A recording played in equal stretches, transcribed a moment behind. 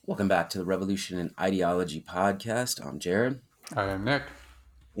Welcome back to the Revolution in Ideology podcast. I'm Jared. I am Nick.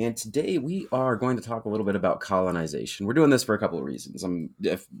 And today we are going to talk a little bit about colonization. We're doing this for a couple of reasons.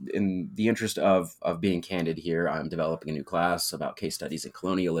 In the interest of being candid here, I'm developing a new class about case studies in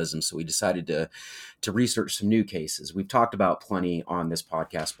colonialism. So we decided to research some new cases. We've talked about plenty on this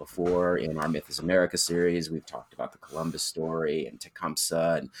podcast before in our Myth is America series. We've talked about the Columbus story and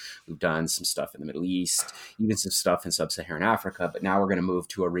Tecumseh, and we've done some stuff in the Middle East, even some stuff in sub-Saharan Africa. But now we're going to move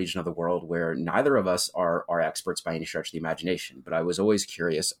to a region of the world where neither of us are experts by any stretch of the imagination. But I was always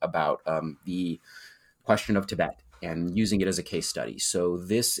curious about the question of Tibet and using it as a case study. So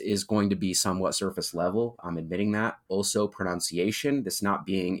this is going to be somewhat surface level. I'm admitting that. Also pronunciation, this not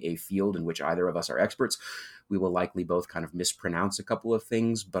being a field in which either of us are experts, we will likely both kind of mispronounce a couple of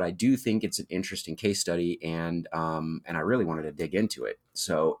things, but I do think it's an interesting case study, and I really wanted to dig into it.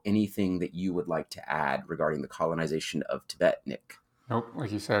 So anything that you would like to add regarding the colonization of Tibet, Nick? Nope,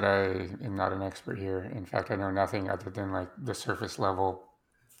 like you said, I am not an expert here. In fact, I know nothing other than like the surface level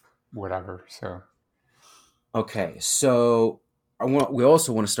whatever. So Okay, so we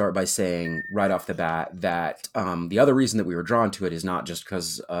also want to start by saying right off the bat that the other reason that we were drawn to it is not just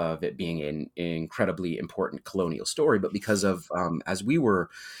because of it being an incredibly important colonial story, but because of as we were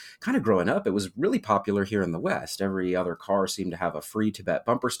kind of growing up, it was really popular here in the West. Every other car seemed to have a free Tibet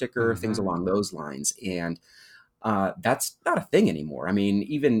bumper sticker, things along those lines, and that's not a thing anymore. I mean,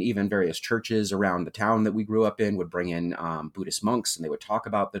 even various churches around the town that we grew up in would bring in Buddhist monks, and they would talk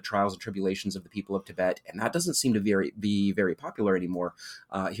about the trials and tribulations of the people of Tibet, and that doesn't seem to be very popular anymore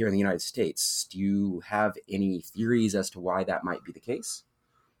here in the United States. Do you have any theories as to why that might be the case?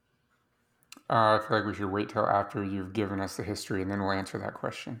 I feel like we should wait till after you've given us the history, and then we'll answer that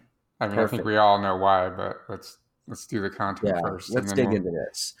question. I mean, Perfect. I think we all know why, but let's do the content Yeah, first, and let's then dig we'll. into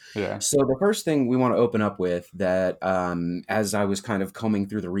this. Yeah. So the first thing we want to open up with that, as I was kind of combing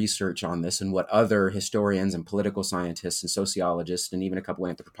through the research on this and what other historians and political scientists and sociologists and even a couple of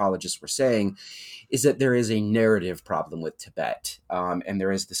anthropologists were saying, is that there is a narrative problem with Tibet. And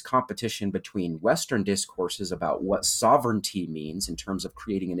there is this competition between Western discourses about what sovereignty means in terms of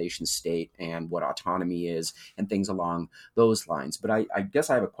creating a nation state and what autonomy is and things along those lines. But I guess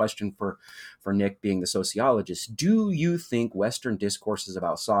I have a question for Nick, being the sociologist. Do you think Western discourses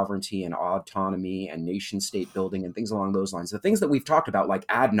about sovereignty and autonomy and nation state building and things along those lines, the things that we've talked about like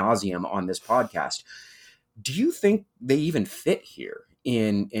ad nauseum on this podcast, do you think they even fit here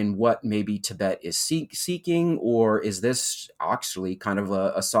in what maybe Tibet is seeking? Or is this actually kind of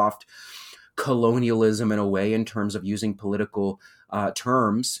a soft colonialism in a way in terms of using political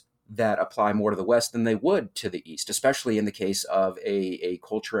terms that apply more to the West than they would to the East, especially in the case of a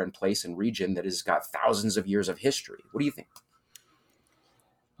culture and place and region that has got thousands of years of history? What do you think?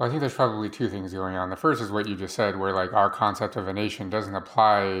 Well, I think there's probably two things going on. The first is what you just said, where like our concept of a nation doesn't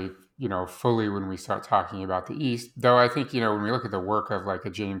apply, fully when we start talking about the East. Though I think, when we look at the work of like a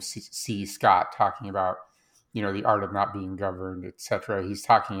James C. Scott talking about, the art of not being governed, etc., he's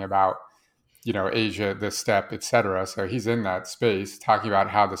talking about, Asia, the steppe, etc. So he's in that space talking about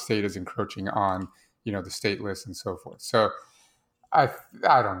how the state is encroaching on, the stateless and so forth. So I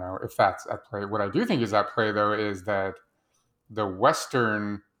don't know if that's at play. What I do think is at play, though, is that the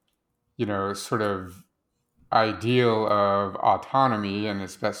Western, sort of ideal of autonomy, and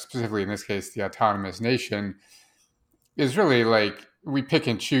specifically in this case, the autonomous nation, is really like we pick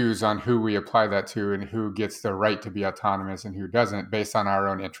and choose on who we apply that to and who gets the right to be autonomous and who doesn't based on our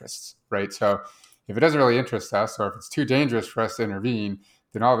own interests, right? So if it doesn't really interest us, or if it's too dangerous for us to intervene,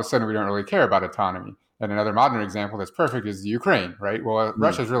 then all of a sudden we don't really care about autonomy. And another modern example that's perfect is Ukraine, right? Well,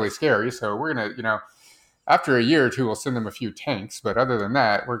 Russia's really scary, so we're going to, after a year or two, we'll send them a few tanks. But other than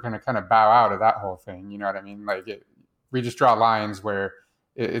that, we're going to kind of bow out of that whole thing. You know what I mean? Like we just draw lines where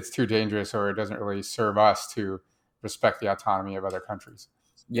it's too dangerous or it doesn't really serve us to respect the autonomy of other countries.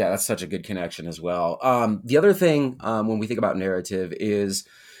 Yeah, that's such a good connection as well. The other thing when we think about narrative is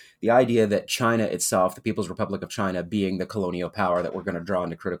the idea that China itself, the People's Republic of China, being the colonial power that we're going to draw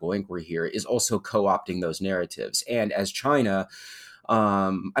into critical inquiry here, is also co-opting those narratives. And as China,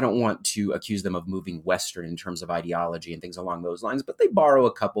 I don't want to accuse them of moving Western in terms of ideology and things along those lines, but they borrow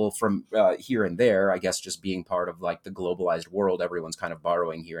a couple from here and there. I guess just being part of like the globalized world, everyone's kind of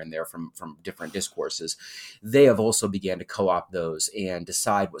borrowing here and there from different discourses. They have also began to co-opt those and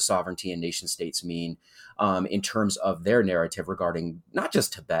decide what sovereignty and nation states mean in terms of their narrative regarding not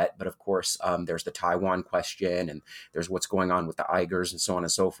just Tibet, but of course there's the Taiwan question and there's what's going on with the Uyghurs and so on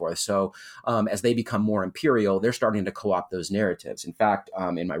and so forth. So as they become more imperial, they're starting to co-opt those narratives. In fact,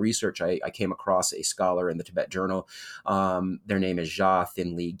 in my research, I came across a scholar in the Tibet Journal. Their name is Jia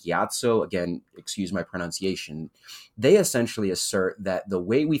Thinli Gyatso. Again, excuse my pronunciation. They essentially assert that the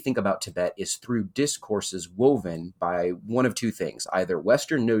way we think about Tibet is through discourses woven by one of two things, either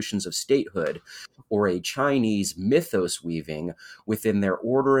Western notions of statehood or a Chinese mythos weaving within their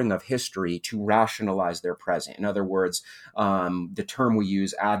ordering of history to rationalize their present. In other words, the term we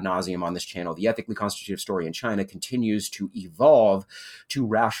use ad nauseum on this channel, the ethically constitutive story in China, continues to evolve to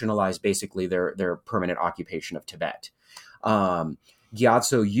rationalize basically their permanent occupation of Tibet.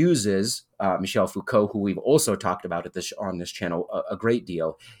 Gyatso uses Michel Foucault, who we've also talked about on this channel a great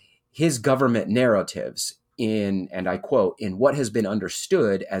deal, his government narratives in, and I quote, in what has been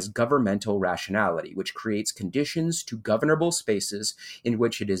understood as governmental rationality, which creates conditions to governable spaces in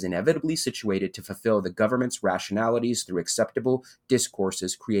which it is inevitably situated to fulfill the government's rationalities through acceptable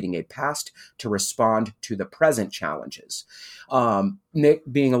discourses, creating a past to respond to the present challenges. Nick,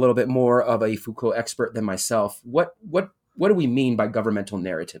 being a little bit more of a Foucault expert than myself, what do we mean by governmental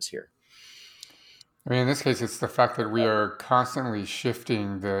narratives here? I mean, in this case, it's the fact that we are constantly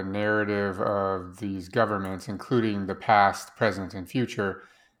shifting the narrative of these governments, including the past, present, and future,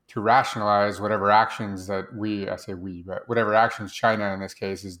 to rationalize whatever actions that but whatever actions China in this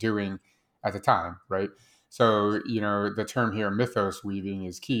case is doing at the time, right? So, the term here, mythos weaving,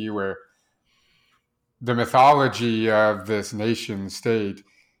 is key, where the mythology of this nation state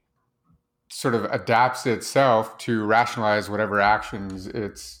sort of adapts itself to rationalize whatever actions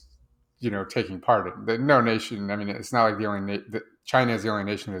it's taking part in. No nation, I mean, it's not like China is the only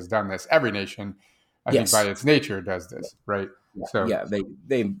nation that's done this. Every nation, I think by its nature, does this, right? So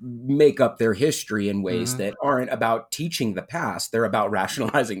they make up their history in ways that aren't about teaching the past. They're about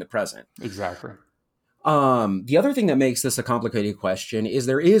rationalizing the present. Exactly. The other thing that makes this a complicated question is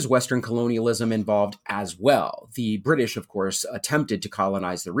there is Western colonialism involved as well. The British, of course, attempted to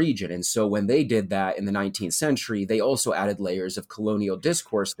colonize the region. And so when they did that in the 19th century, they also added layers of colonial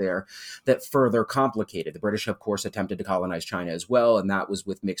discourse there that further complicated. The British, of course, attempted to colonize China as well, and that was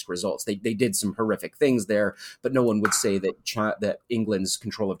with mixed results. They did some horrific things there, but no one would say that England's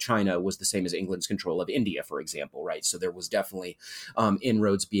control of China was the same as England's control of India, for example, right? So there was definitely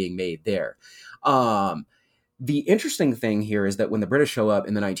inroads being made there. The interesting thing here is that when the British show up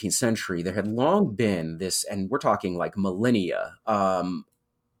in the 19th century, there had long been this, and we're talking like millennia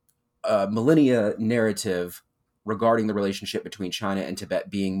narrative regarding the relationship between China and Tibet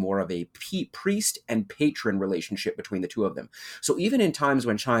being more of a priest and patron relationship between the two of them. So even in times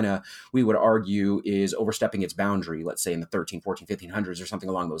when China, we would argue, is overstepping its boundary, let's say in the 13, 14, 1500s or something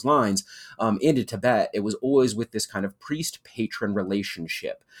along those lines, into Tibet, it was always with this kind of priest-patron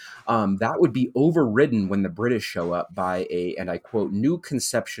relationship. That would be overridden when the British show up by and I quote, new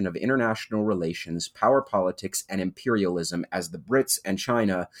conception of international relations, power politics, and imperialism as the Brits and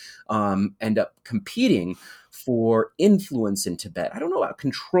China end up competing for influence in Tibet. I don't know about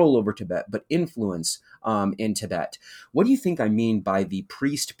control over Tibet, but influence in Tibet. What do you think I mean by the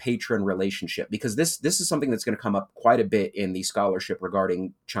priest-patron relationship? Because this is something that's going to come up quite a bit in the scholarship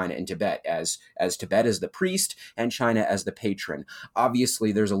regarding China and Tibet, as Tibet as the priest and China as the patron.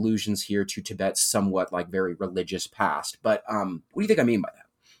 Obviously, there's allusions here to Tibet's somewhat like very religious past, but what do you think I mean by that?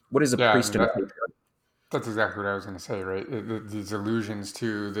 What is a priest and a patron? That's exactly what I was going to say, right? These allusions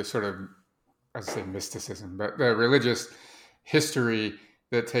to the sort of, I say mysticism, but the religious history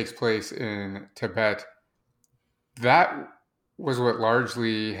that takes place in Tibet, that was what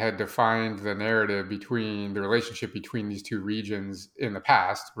largely had defined the narrative between the relationship between these two regions in the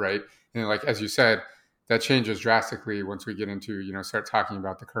past, right? And like, as you said, that changes drastically once we get into, start talking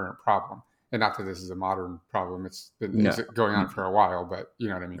about the current problem. And not that this is a modern problem. It's been going on for a while, but you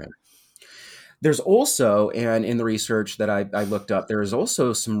know what I mean? Right. There's also, and in the research that I looked up, there is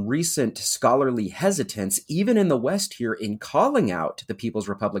also some recent scholarly hesitance, even in the West here, in calling out the People's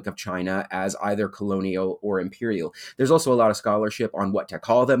Republic of China as either colonial or imperial. There's also a lot of scholarship on what to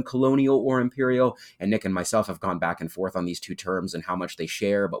call them, colonial or imperial, and Nick and myself have gone back and forth on these two terms and how much they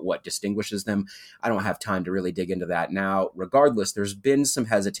share, but what distinguishes them. I don't have time to really dig into that now. Regardless, there's been some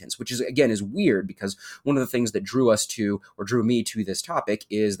hesitance, which is weird, because one of the things that drew me to this topic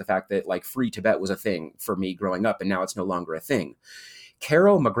is the fact that like free Tibet was a thing for me growing up, and now it's no longer a thing.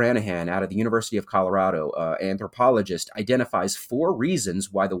 Carol McGranahan out of the University of Colorado, anthropologist, identifies 4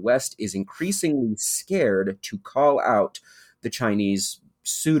 reasons why the West is increasingly scared to call out the Chinese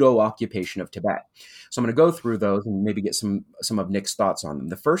pseudo occupation of Tibet. So I'm going to go through those and maybe get some of Nick's thoughts on them.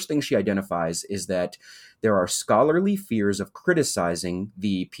 The first thing she identifies is that there are scholarly fears of criticizing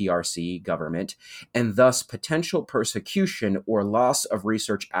the PRC government and thus potential persecution or loss of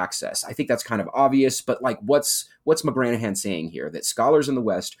research access. I think that's kind of obvious, but like what's McGranahan saying here? That scholars in the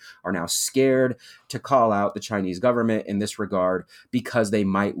West are now scared to call out the Chinese government in this regard because they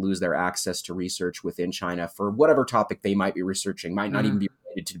might lose their access to research within China for whatever topic they might be researching, might not even be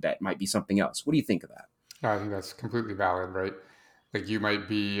related to Tibet, might be something else. What do you think of that? No, I think that's completely valid, right? Like you might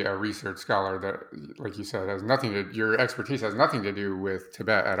be a research scholar that, like you said, your expertise has nothing to do with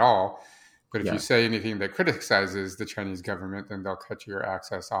Tibet at all. But if you say anything that criticizes the Chinese government, then they'll cut your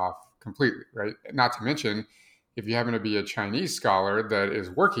access off completely, right? Not to mention, if you happen to be a Chinese scholar that is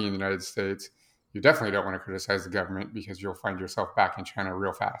working in the United States, you definitely don't want to criticize the government because you'll find yourself back in China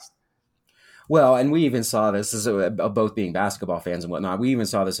real fast. Well, and we even saw this as both being basketball fans and whatnot. We even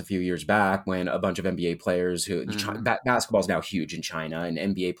saw this a few years back when a bunch of NBA players basketball is now huge in China, and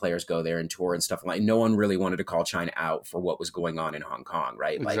NBA players go there and tour and stuff like. No one really wanted to call China out for what was going on in Hong Kong,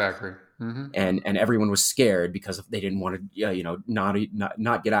 right? Exactly. And everyone was scared because they didn't want to,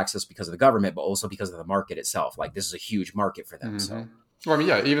 not get access because of the government, but also because of the market itself. Like this is a huge market for them. So, well, I mean,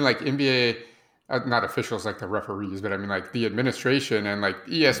 yeah, even like NBA. Not officials like the referees, but I mean like the administration and like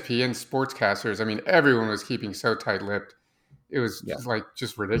ESPN sportscasters. I mean, everyone was keeping so tight-lipped. It was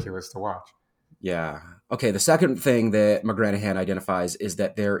just ridiculous to watch. Yeah. Okay. The second thing that McGranahan identifies is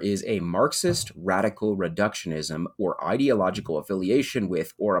that there is a Marxist radical reductionism or ideological affiliation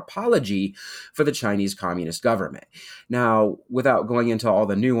with or apology for the Chinese Communist government. Now, without going into all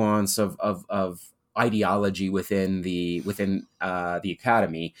the nuance of ideology within the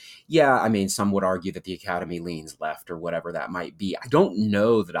academy, I mean, some would argue that the academy leans left or whatever that might be. I don't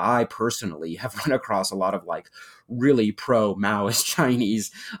know that I personally have run across a lot of like really pro Maoist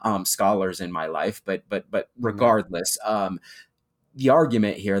Chinese scholars in my life, but regardless, the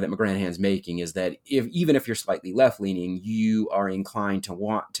argument here that McGranahan's making is that even if you're slightly left leaning, you are inclined to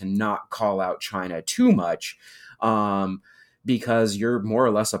want to not call out China too much. Because you're more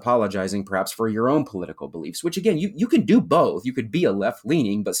or less apologizing perhaps for your own political beliefs, which again, you can do both. You could be a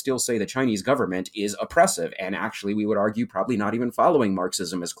left-leaning, but still say the Chinese government is oppressive. And actually, we would argue probably not even following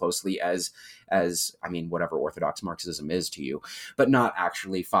Marxism as closely as I mean, whatever orthodox Marxism is to you, but not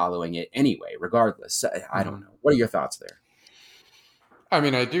actually following it anyway, regardless. I don't know. What are your thoughts there? I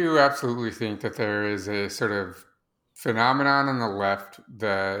mean, I do absolutely think that there is a sort of phenomenon on the left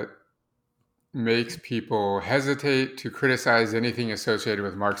that makes people hesitate to criticize anything associated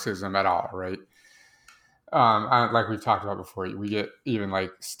with Marxism at all, right? Like we've talked about before, we get even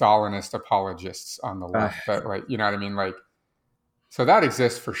like Stalinist apologists on the left, but like, you know what I mean? Like, so that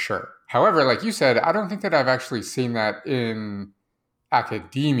exists for sure. However, like you said, I don't think that I've actually seen that in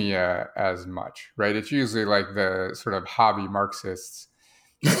academia as much, right? It's usually like the sort of hobby Marxists.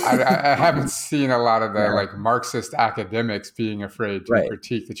 I haven't seen a lot of the like Marxist academics being afraid to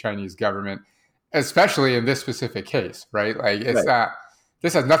critique the Chinese government, especially in this specific case, right? Like it's not,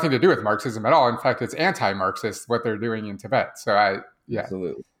 this has nothing to do with Marxism at all. In fact, it's anti-Marxist what they're doing in Tibet. So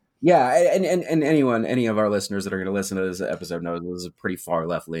absolutely. Yeah, and any of our listeners that are going to listen to this episode knows this is a pretty far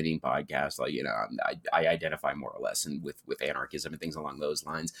left-leaning podcast. Like, I identify more or less with anarchism and things along those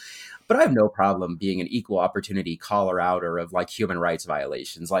lines. But I have no problem being an equal opportunity caller-outer of like human rights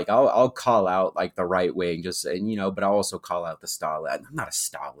violations. Like I'll call out like the right wing, but I'll also call out the Stalin. I'm not a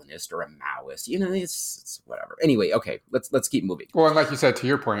Stalinist or a Maoist. It's whatever. Anyway, okay, let's keep moving. Well, and like you said, to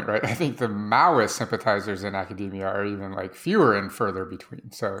your point, right? I think the Maoist sympathizers in academia are even like fewer and further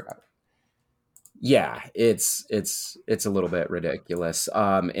between. So. Yeah, it's a little bit ridiculous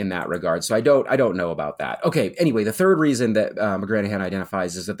in that regard. So I don't know about that. Okay, anyway, the third reason that McGranahan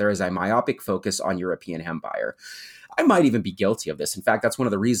identifies is that there is a myopic focus on European empire. I might even be guilty of this. In fact, that's one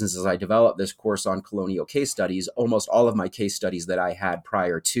of the reasons as I developed this course on colonial case studies, almost all of my case studies that I had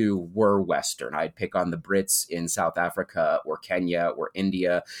prior to were Western. I'd pick on the Brits in South Africa or Kenya or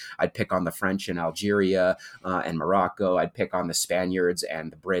India. I'd pick on the French in Algeria and Morocco. I'd pick on the Spaniards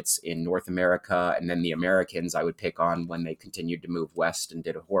and the Brits in North America. And then the Americans I would pick on when they continued to move west and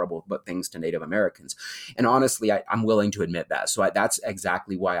did horrible things to Native Americans. And honestly, I'm willing to admit that. So that's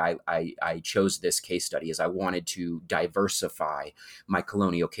exactly why I chose this case study, is I wanted to diversify my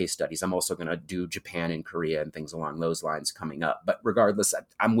colonial case studies. I'm also going to do Japan and Korea and things along those lines coming up. But regardless,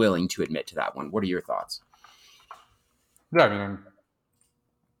 I'm willing to admit to that one. What are your thoughts? Yeah, I mean,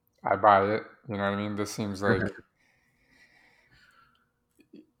 I buy it. You know what I mean? This seems like,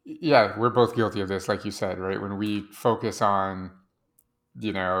 yeah, we're both guilty of this, like you said, right? When we focus on,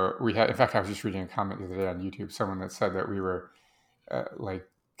 in fact, I was just reading a comment the other day on YouTube, someone that said that we were like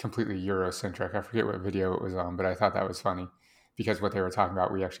completely Eurocentric. I forget what video it was on, but I thought that was funny because what they were talking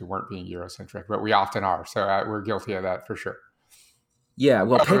about, we actually weren't being Eurocentric, but we often are. So we're guilty of that for sure. Yeah,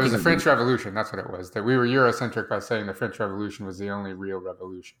 well, Oh, it was the French Revolution. That's what it was. That we were Eurocentric by saying the French Revolution was the only real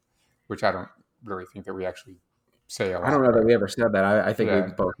revolution, which I don't really think that we actually say a lot. I don't know that we ever said that. I think Yeah.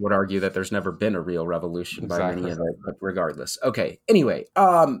 we both would argue that there's never been a real revolution by many Exactly. of it, but regardless. Okay. Anyway,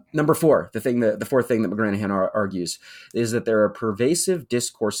 number four, the fourth thing that McGranahan argues is that there are pervasive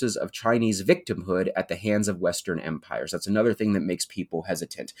discourses of Chinese victimhood at the hands of Western empires. That's another thing that makes people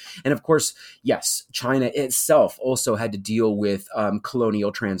hesitant. And of course, yes, China itself also had to deal with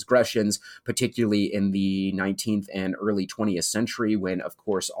colonial transgressions, particularly in the 19th and early 20th century, when, of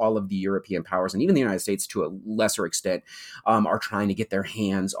course, all of the European powers and even the United States to a lesser extent are trying to get their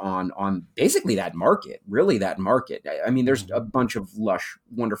hands on basically that market, really that market. I mean, there's a bunch of lush,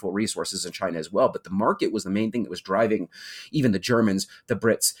 wonderful resources in China as well, but the market was the main thing that was driving even the Germans, the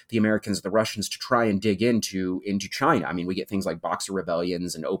Brits, the Americans, the Russians to try and dig into China. I mean, we get things like Boxer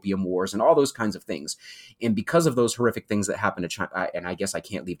rebellions and opium wars and all those kinds of things. And because of those horrific things that happened to China, and I guess I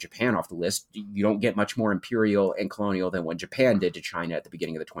can't leave Japan off the list, you don't get much more imperial and colonial than what Japan did to China at the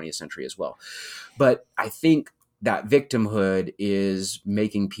beginning of the 20th century as well. But I think that victimhood is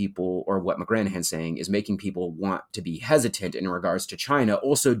making people, or what McGranahan's saying, is making people want to be hesitant in regards to China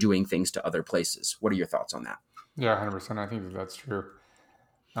also doing things to other places. What are your thoughts on that? Yeah, 100%. I think that that's true.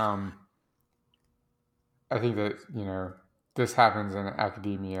 I think that, this happens in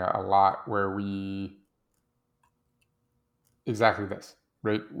academia a lot where exactly this,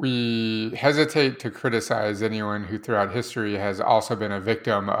 right? We hesitate to criticize anyone who throughout history has also been a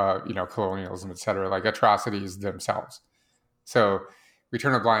victim of, colonialism, et cetera, like atrocities themselves. So we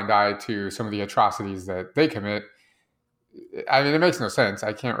turn a blind eye to some of the atrocities that they commit. I mean, it makes no sense.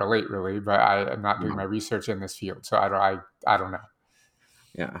 I can't relate really, but I am not doing my research in this field. So I don't know.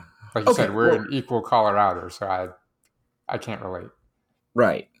 Yeah. Like you said, we're in equal Colorado, so I can't relate.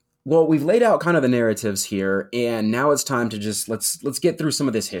 Right. Well, we've laid out kind of the narratives here, and now it's time to just let's get through some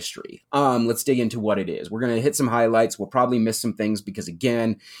of this history. Let's dig into what it is. We're going to hit some highlights. We'll probably miss some things because,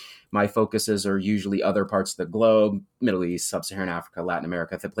 again, my focuses are usually other parts of the globe, Middle East, Sub-Saharan Africa, Latin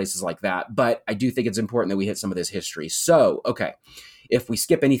America, places like that. But I do think it's important that we hit some of this history. So, okay, if we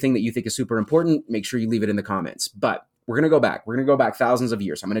skip anything that you think is super important, make sure you leave it in the comments. But we're going to go back. We're going to go back thousands of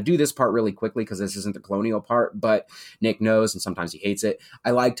years. I'm going to do this part really quickly because this isn't the colonial part, but Nick knows, and sometimes he hates it.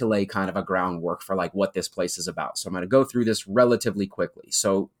 I like to lay kind of a groundwork for like what this place is about. So I'm going to go through this relatively quickly.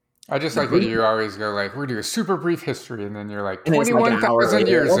 So I just like that you always go like, we're doing a super brief history, and then you're like, and 21,000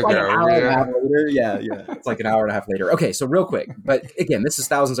 years ago. Like an hour and a half later. Yeah. It's like an hour and a half later. Okay, so real quick. But again, this is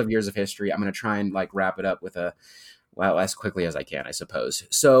thousands of years of history. I'm going to try and like wrap it up with as quickly as I can, I suppose.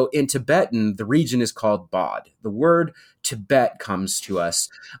 So in Tibetan, the region is called Bod. The word Tibet comes to us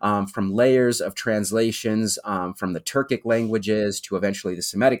from layers of translations from the Turkic languages to eventually the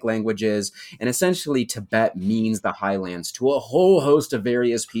Semitic languages. And essentially, Tibet means the highlands to a whole host of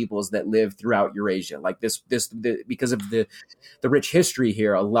various peoples that live throughout Eurasia. Like because of the rich history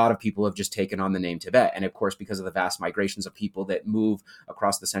here, a lot of people have just taken on the name Tibet. And of course, because of the vast migrations of people that move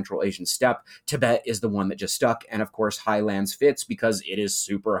across the Central Asian steppe, Tibet is the one that just stuck. And of course, highlands fits because it is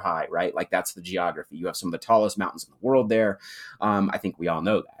super high, right? Like that's the geography. You have some of the tallest mountains in the world there. I think we all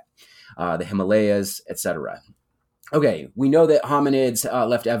know that. The Himalayas, etc. Okay, we know that hominids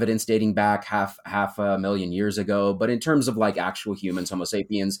left evidence dating back half a million years ago, but in terms of like actual humans, Homo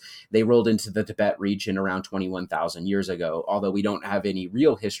sapiens, they rolled into the Tibet region around 21,000 years ago, although we don't have any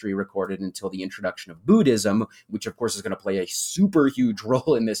real history recorded until the introduction of Buddhism, which of course is going to play a super huge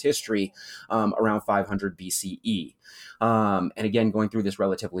role in this history around 500 BCE. And again, going through this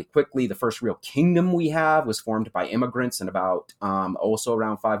relatively quickly, the first real kingdom we have was formed by immigrants in about also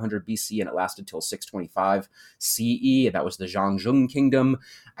around 500 BC, and it lasted till 625 CE. That was the Zhangzhung Kingdom.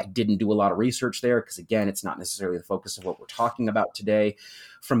 I didn't do a lot of research there because, again, it's not necessarily the focus of what we're talking about today.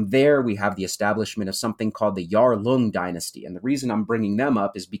 From there, we have the establishment of something called the Yarlung dynasty. And the reason I'm bringing them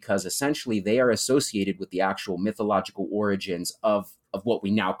up is because essentially they are associated with the actual mythological origins of what we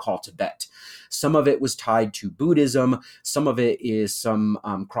now call Tibet. Some of it was tied to Buddhism. Some of it is some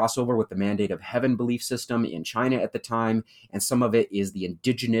crossover with the Mandate of Heaven belief system in China at the time. And some of it is the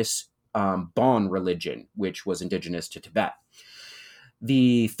indigenous Bon religion, which was indigenous to Tibet.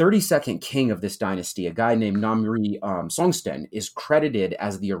 The 32nd king of this dynasty, a guy named Namri Songtsen, is credited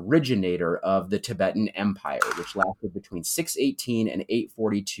as the originator of the Tibetan Empire, which lasted between 618 and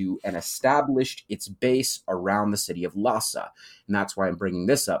 842 and established its base around the city of Lhasa. And that's why I'm bringing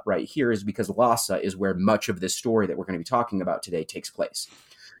this up right here, is because Lhasa is where much of this story that we're going to be talking about today takes place.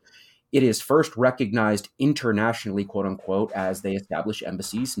 It is first recognized internationally, quote unquote, as they establish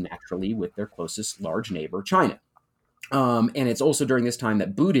embassies naturally with their closest large neighbor, China. And it's also during this time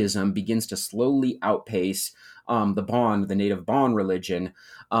that Buddhism begins to slowly outpace the native Bon religion,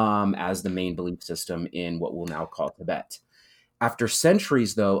 as the main belief system in what we'll now call Tibet. After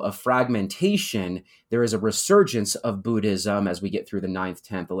centuries, though, of fragmentation, there is a resurgence of Buddhism as we get through the 9th,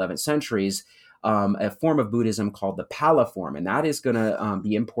 10th, 11th centuries, a form of Buddhism called the Pala form. And that is going to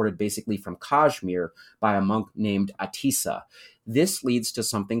be imported basically from Kashmir by a monk named Atisa. This leads to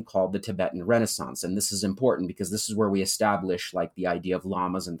something called the Tibetan Renaissance. And this is important because this is where we establish like the idea of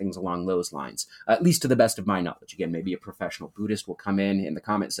lamas and things along those lines, at least to the best of my knowledge. Again, maybe a professional Buddhist will come in the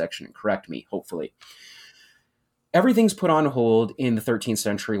comment section and correct me, hopefully. Everything's put on hold in the 13th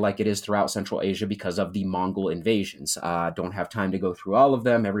century like it is throughout Central Asia because of the Mongol invasions. Don't have time to go through all of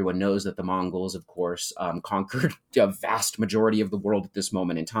them. Everyone knows that the Mongols, of course, conquered a vast majority of the world at this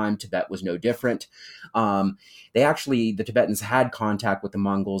moment in time. Tibet was no different. The Tibetans had contact with the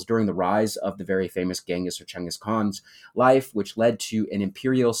Mongols during the rise of the very famous Genghis or Chengiz Khan's life, which led to an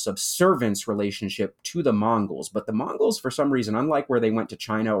imperial subservience relationship to the Mongols. But the Mongols, for some reason, unlike where they went to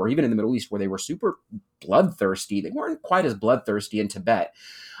China or even in the Middle East, where they were super bloodthirsty, they weren't quite as bloodthirsty in Tibet.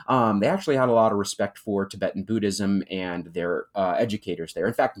 They actually had a lot of respect for Tibetan Buddhism and their educators there.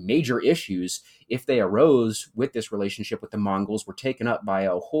 In fact, major issues, if they arose with this relationship with the Mongols, were taken up by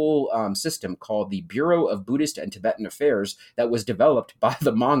a whole system called the Bureau of Buddhist and Tibetan Affairs that was developed by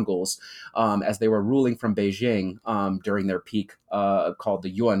the Mongols as they were ruling from Beijing during their peak, called the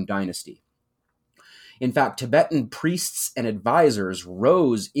Yuan dynasty. In fact, Tibetan priests and advisors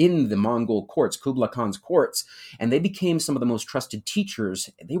rose in the Mongol courts, Kublai Khan's courts, and they became some of the most trusted teachers.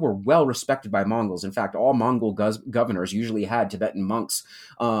 They were well respected by Mongols. In fact, all Mongol governors usually had Tibetan monks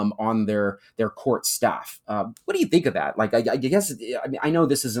on their court staff. What do you think of that? Like, I guess, I mean, I know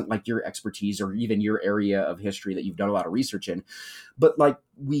this isn't like your expertise or even your area of history that you've done a lot of research in, but like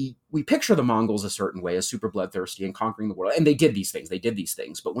we picture the Mongols a certain way, as super bloodthirsty and conquering the world, and they did these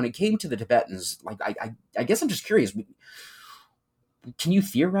things. But when it came to the Tibetans, like I guess I'm just curious. Can you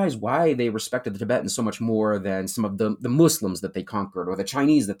theorize why they respected the Tibetans so much more than some of the Muslims that they conquered, or the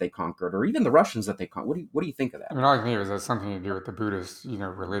Chinese that they conquered, or even the Russians that they conquered? What do you think of that? I mean, all I can think of is that's something to do with the Buddhist,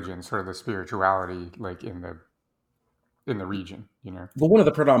 religion, sort of the spirituality, like in the region, Well, one of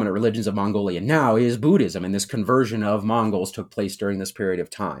the predominant religions of Mongolia now is Buddhism, and this conversion of Mongols took place during this period of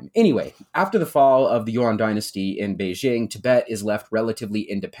time. Anyway, after the fall of the Yuan dynasty in Beijing, Tibet is left relatively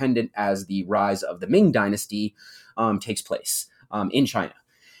independent as the rise of the Ming dynasty takes place in China.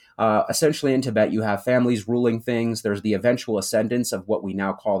 Essentially, in Tibet, you have families ruling things. There's the eventual ascendance of what we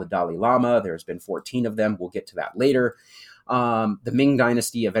now call the Dalai Lama. There's been 14 of them. We'll get to that later. The Ming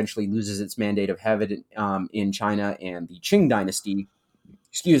dynasty eventually loses its mandate of heaven in China, and the Qing dynasty,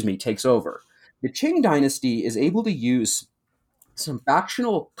 takes over. The Qing dynasty is able to use some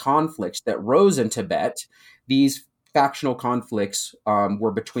factional conflicts that rose in Tibet. These factional conflicts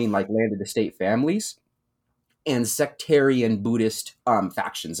were between like landed estate families and sectarian Buddhist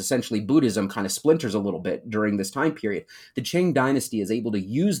factions. Essentially, Buddhism kind of splinters a little bit during this time period. The Qing dynasty is able to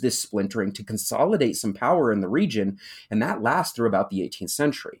use this splintering to consolidate some power in the region, and that lasts through about the 18th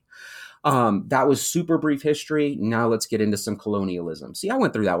century. That was super brief history. Now let's get into some colonialism. See, I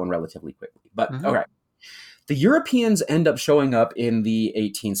went through that one relatively quickly, but okay. The Europeans end up showing up in the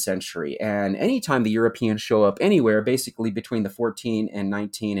 18th century, and anytime the Europeans show up anywhere, basically between the 14 and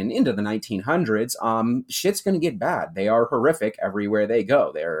 19 and into the 1900s, shit's going to get bad. They are horrific everywhere they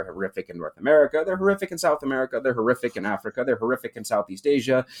go. They're horrific in North America. They're horrific in South America. They're horrific in Africa. They're horrific in Southeast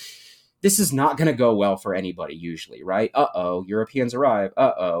Asia. This is not going to go well for anybody usually, right? Europeans arrive.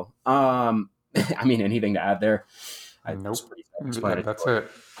 I mean, anything to add there? Nope. That's it.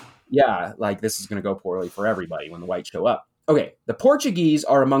 Yeah, like this is going to go poorly for everybody when the whites show up. Okay, the Portuguese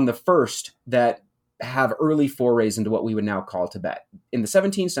are among the first that have early forays into what we would now call Tibet. In the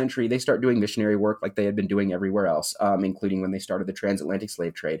 17th century, they start doing missionary work like they had been doing everywhere else, including when they started the transatlantic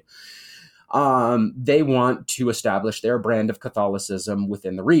slave trade. They want to establish their brand of Catholicism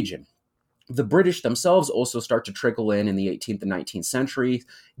within the region. The British themselves also start to trickle in the 18th and 19th century,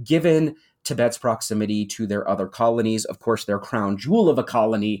 given Tibet's proximity to their other colonies. Of course, their crown jewel of a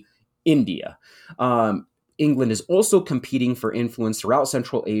colony, India. England is also competing for influence throughout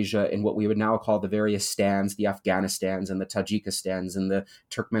Central Asia in what we would now call the various stands, the Afghanistans and the Tajikistans and the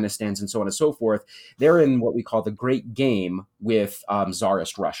Turkmenistans and so on and so forth. They're in what we call the Great Game with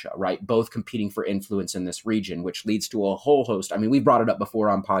Tsarist Russia, right? Both competing for influence in this region, which leads to a whole host. I mean, we brought it up before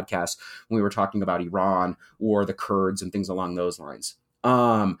on podcasts when we were talking about Iran or the Kurds and things along those lines.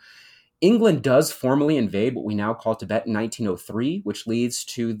 England does formally invade what we now call Tibet in 1903, which leads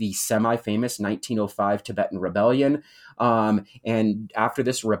to the semi-famous 1905 Tibetan Rebellion. And after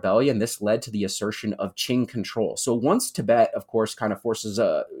this rebellion, this led to the assertion of Qing control. So once Tibet, of course, kind of forces,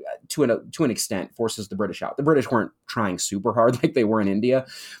 to an extent, forces the British out. The British weren't trying super hard like they were in India.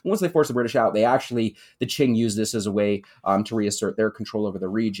 Once they forced the British out, the Qing used this as a way to reassert their control over the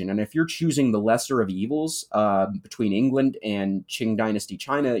region. And if you're choosing the lesser of evils between England and Qing Dynasty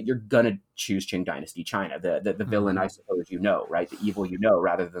China, you're going to choose Qing Dynasty China, the villain, I suppose, right? The evil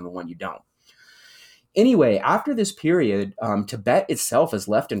rather than the one you don't. Anyway, after this period, Tibet itself is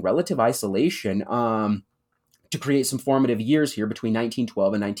left in relative isolation to create some formative years here between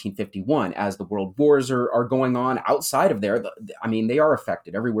 1912 and 1951 as the world wars are going on outside of there. They are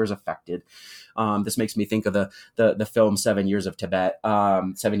affected. Everywhere's affected. This makes me think of the film 7 Years of Tibet,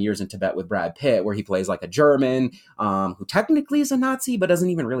 7 Years in Tibet with Brad Pitt, where he plays like a German who technically is a Nazi, but doesn't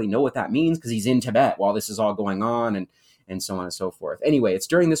even really know what that means because he's in Tibet while this is all going on and so on and so forth. Anyway, it's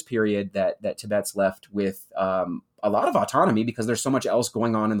during this period that Tibet's left with a lot of autonomy because there's so much else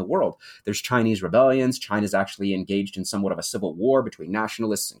going on in the world. There's Chinese rebellions. China's actually engaged in somewhat of a civil war between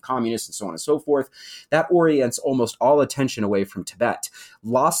nationalists and communists and so on and so forth. That orients almost all attention away from Tibet.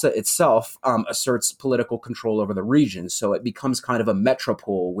 Lhasa itself asserts political control over the region, so it becomes kind of a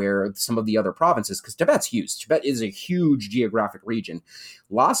metropole where some of the other provinces, because Tibet's huge. Tibet is a huge geographic region.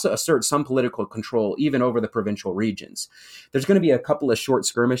 Lhasa asserts some political control even over the provincial regions. There's going to be a couple of short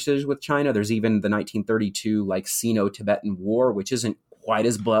skirmishes with China. There's even the 1932 Sino-Tibetan War, which isn't quite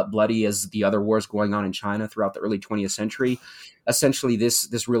as bloody as the other wars going on in China throughout the early 20th century. Essentially,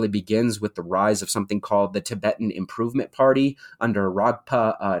 this really begins with the rise of something called the Tibetan Improvement Party under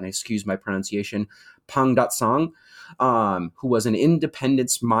Ragpa, and excuse my pronunciation, Pang Datsang, who was an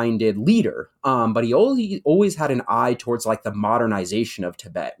independence-minded leader, but he always had an eye towards the modernization of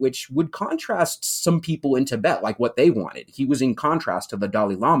Tibet, which would contrast some people in Tibet, like what they wanted. He was in contrast to the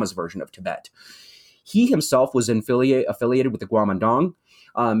Dalai Lama's version of Tibet. He himself was affiliated with the Kuomintang.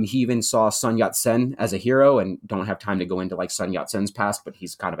 He even saw Sun Yat-sen as a hero, and don't have time to go into Sun Yat-sen's past, but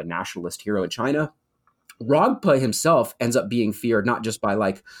he's kind of a nationalist hero in China. Ragpa himself ends up being feared not just by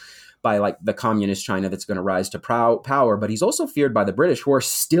the communist China that's going to rise to power, but he's also feared by the British, who are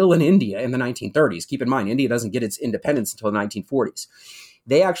still in India in the 1930s. Keep in mind, India doesn't get its independence until the 1940s.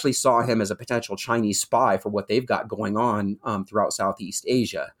 They actually saw him as a potential Chinese spy for what they've got going on throughout Southeast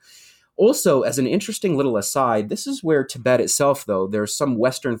Asia. Also, as an interesting little aside, this is where Tibet itself, though, there's some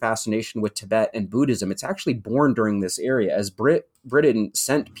Western fascination with Tibet and Buddhism. It's actually born during this area as Britain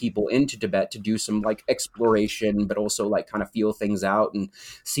sent people into Tibet to do some exploration, but also kind of feel things out and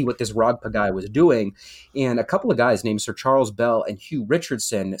see what this Ragpa guy was doing. And a couple of guys named Sir Charles Bell and Hugh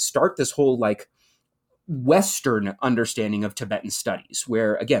Richardson start this whole Western understanding of Tibetan studies,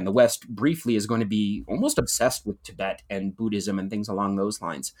 where, again, the West briefly is going to be almost obsessed with Tibet and Buddhism and things along those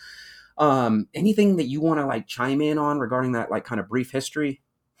lines. Anything that you want to chime in on regarding that kind of brief history?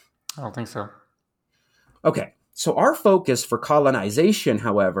 I don't think so. Okay. So our focus for colonization,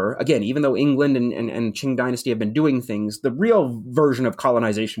 however, again, even though England and Qing Dynasty have been doing things, the real version of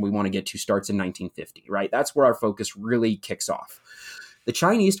colonization we want to get to starts in 1950, right? That's where our focus really kicks off. The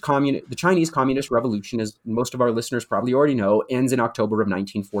Chinese Communist Revolution, as most of our listeners probably already know, ends in October of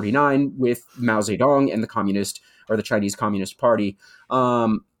 1949 with Mao Zedong and the Chinese Communist Party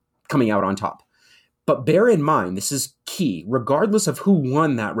coming out on top. But bear in mind, this is key, regardless of who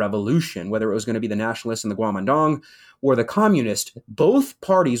won that revolution, whether it was going to be the nationalists and the Kuomintang or the communists, both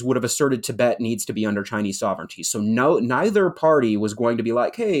parties would have asserted Tibet needs to be under Chinese sovereignty. So neither party was going to be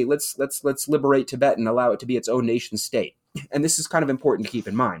like, hey, let's liberate Tibet and allow it to be its own nation state. And this is kind of important to keep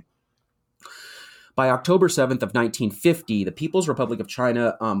in mind. By October 7th of 1950, the People's Republic of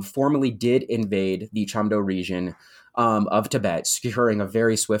China formally did invade the Chamdo region of Tibet, securing a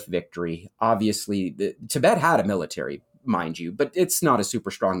very swift victory. Obviously, Tibet had a military, mind you, but it's not a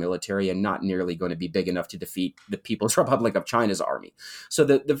super strong military and not nearly going to be big enough to defeat the People's Republic of China's army. So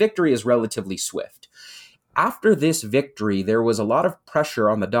the victory is relatively swift. After this victory, there was a lot of pressure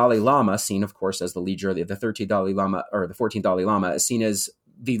on the Dalai Lama, seen, of course, as the leader, the 13th Dalai Lama, or the 14th Dalai Lama, is seen as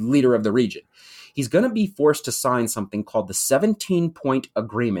the leader of the region. He's going to be forced to sign something called the 17-Point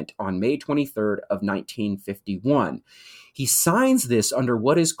Agreement on May 23rd of 1951. He signs this under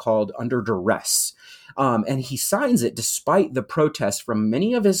what is called under duress. And he signs it despite the protests from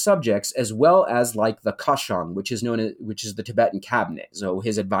many of his subjects, as well as like the Kashang, which is the Tibetan cabinet. So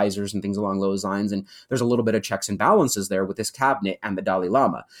his advisors and things along those lines. And there's a little bit of checks and balances there with this cabinet and the Dalai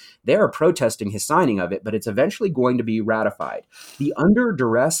Lama. They're protesting his signing of it, but it's eventually going to be ratified. The under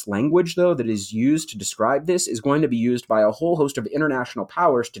duress language, though, that is used to describe this is going to be used by a whole host of international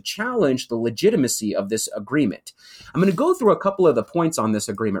powers to challenge the legitimacy of this agreement. I'm going to go through a couple of the points on this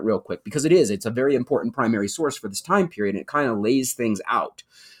agreement real quick, because it's a very important primary source for this time period, and it kind of lays things out.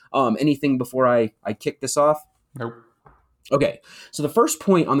 Anything before I kick this off? Nope. Okay, so the first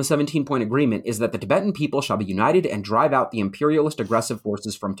point on the 17-point agreement is that the Tibetan people shall be united and drive out the imperialist aggressive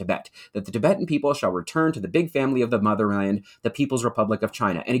forces from Tibet, that the Tibetan people shall return to the big family of the motherland, the People's Republic of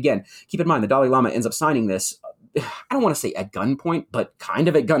China. And again, keep in mind, the Dalai Lama ends up signing this, I don't want to say at gunpoint, but kind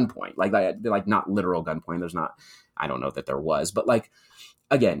of at gunpoint, like not literal gunpoint. There's not, I don't know that there was, but like,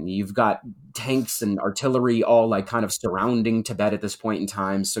 again, you've got tanks and artillery all like kind of surrounding Tibet at this point in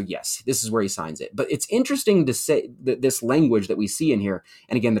time. So yes, this is where he signs it. But it's interesting to say that this language that we see in here,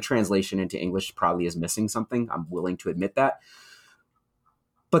 and again, the translation into English probably is missing something. I'm willing to admit that.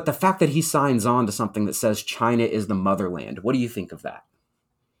 But the fact that he signs on to something that says China is the motherland, what do you think of that?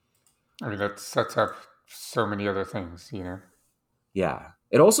 I mean, that sets up so many other things, Yeah.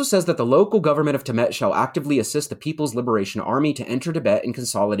 It also says that the local government of Tibet shall actively assist the People's Liberation Army to enter Tibet and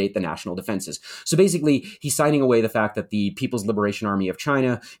consolidate the national defenses. So basically, he's signing away the fact that the People's Liberation Army of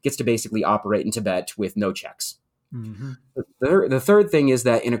China gets to basically operate in Tibet with no checks. Mm-hmm. The third thing is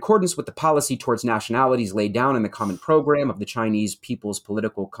that in accordance with the policy towards nationalities laid down in the common program of the Chinese People's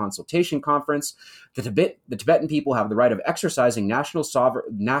Political Consultation Conference, the Tibetan people have the right of exercising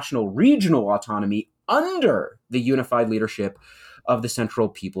national regional autonomy under the unified leadership of the central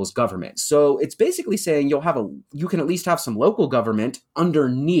people's government. So it's basically saying you can at least have some local government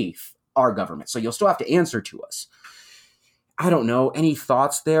underneath our government. So you'll still have to answer to us. I don't know. Any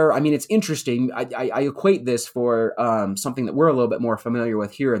thoughts there? I mean, it's interesting. I equate this for something that we're a little bit more familiar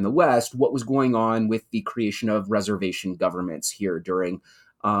with here in the West, what was going on with the creation of reservation governments here during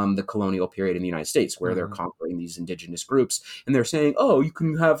the colonial period in the United States, where they're conquering these indigenous groups. And they're saying, oh, you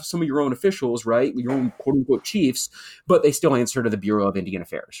can have some of your own officials, right? Your own quote unquote chiefs, but they still answer to the Bureau of Indian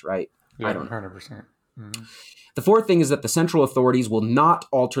Affairs, right? Yeah, I don't know. 100%. Mm-hmm. The fourth thing is that the central authorities will not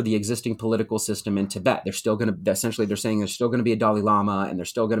alter the existing political system in Tibet. They're still going to, essentially, they're saying there's still going to be a Dalai Lama, and there's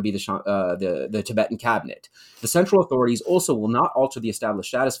still going to be the Tibetan cabinet. The central authorities also will not alter the established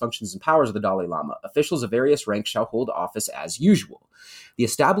status, functions, and powers of the Dalai Lama. Officials of various ranks shall hold office as usual. The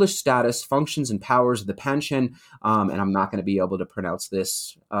established status, functions, and powers of the Panchen, and I'm not going to be able to pronounce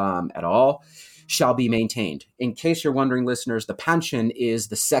this at all, shall be maintained. In case you're wondering, listeners, the Panchen is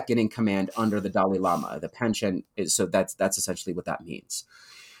the second in command under the Dalai Lama. The Panchen is, so that's essentially what that means.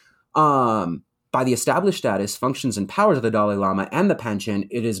 By the established status, functions, and powers of the Dalai Lama and the Panchen,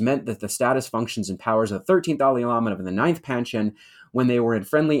 it is meant that the status, functions, and powers of the 13th Dalai Lama and the 9th Panchen, when they were in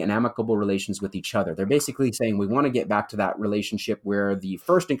friendly and amicable relations with each other. They're basically saying we want to get back to that relationship where the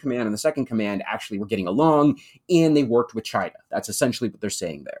first in command and the second command actually were getting along and they worked with China. That's essentially what they're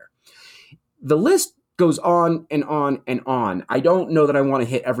saying there. The list goes on and on and on. I don't know that I want to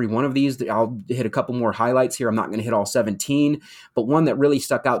hit every one of these. I'll hit a couple more highlights here. I'm not going to hit all 17, but one that really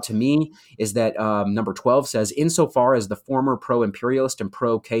stuck out to me is that number 12 says, insofar as the former pro-imperialist and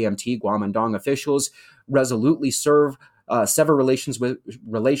pro-KMT Guomindang officials resolutely sever relations with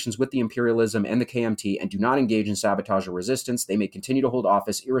the imperialism and the KMT and do not engage in sabotage or resistance, they may continue to hold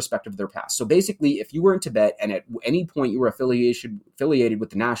office irrespective of their past. So basically, if you were in Tibet and at any point you were affiliated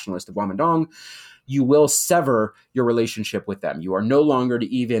with the nationalists, the Guomindang, you will sever your relationship with them. You are no longer to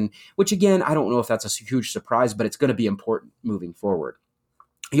even, which again, I don't know if that's a huge surprise, but it's going to be important moving forward.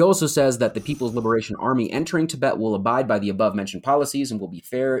 He also says that the People's Liberation Army entering Tibet will abide by the above-mentioned policies and will be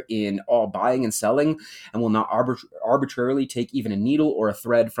fair in all buying and selling and will not arbitrarily take even a needle or a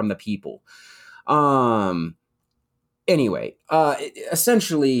thread from the people. Anyway,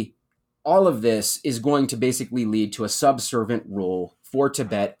 essentially, all of this is going to basically lead to a subservient rule for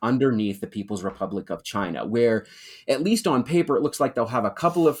Tibet underneath the People's Republic of China, where, at least on paper, it looks like they'll have a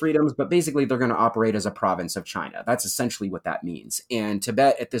couple of freedoms, but basically they're going to operate as a province of China. That's essentially what that means. And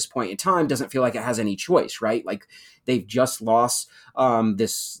Tibet, at this point in time, doesn't feel like it has any choice, right? Like, they've just lost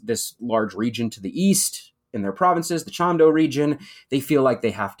this large region to the east in their provinces, the Chamdo region. They feel like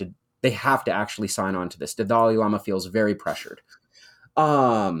they have to actually sign on to this. The Dalai Lama feels very pressured.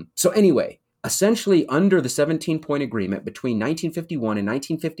 So anyway, essentially under the 17-point agreement between 1951 and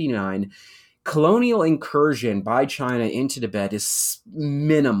 1959, Colonial incursion by China into Tibet is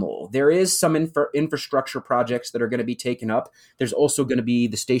minimal. There is some infrastructure projects that are going to be taken up. There's also going to be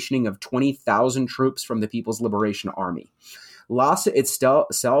the stationing of 20,000 troops from the People's Liberation Army. Lhasa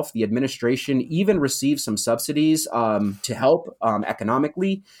itself, the administration even received some subsidies to help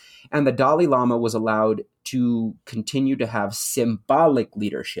economically, and the Dalai Lama was allowed to continue to have symbolic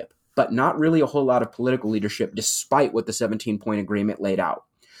leadership, but not really a whole lot of political leadership, despite what the 17-point agreement laid out.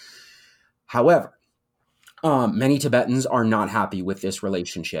 However, many Tibetans are not happy with this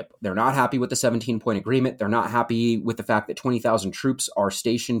relationship. They're not happy with the 17-point agreement. They're not happy with the fact that 20,000 troops are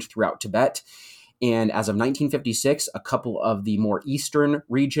stationed throughout Tibet. And as of 1956, a couple of the more eastern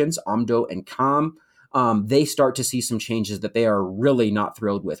regions, Amdo and Kham, they start to see some changes that they are really not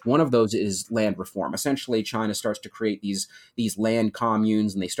thrilled with. One of those is land reform. Essentially, China starts to create these land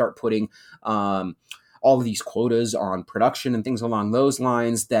communes, and they start putting all of these quotas on production and things along those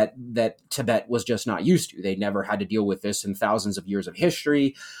lines that Tibet was just not used to. They never had to deal with this in thousands of years of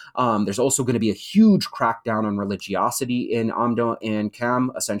history. There's also going to be a huge crackdown on religiosity in Amdo and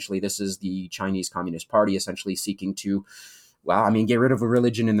Kham. Essentially, this is the Chinese Communist Party essentially seeking to, get rid of a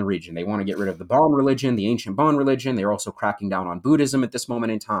religion in the region. They want to get rid of the Bon religion, the ancient Bon religion. They're also cracking down on Buddhism at this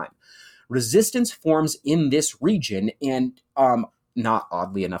moment in time. Resistance forms in this region, and not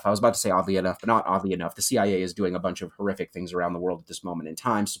oddly enough, I was about to say oddly enough, but not oddly enough, the CIA is doing a bunch of horrific things around the world at this moment in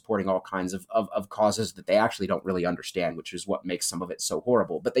time, supporting all kinds of causes that they actually don't really understand, which is what makes some of it so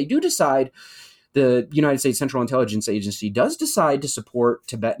horrible. But they do decide, the United States Central Intelligence Agency does decide to support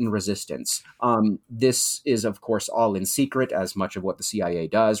Tibetan resistance. This is, of course, all in secret, as much of what the CIA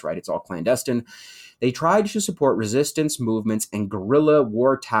does, right? It's all clandestine. They tried to support resistance movements and guerrilla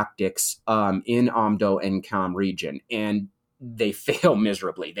war tactics in Amdo and Kham region, and they fail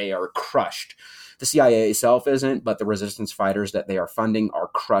miserably. They are crushed. The CIA itself isn't, but the resistance fighters that they are funding are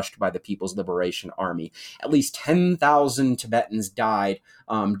crushed by the People's Liberation Army. At least 10,000 Tibetans died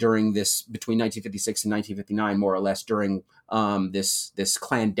during this, between 1956 and 1959, more or less, during this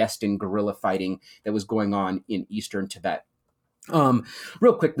clandestine guerrilla fighting that was going on in eastern Tibet.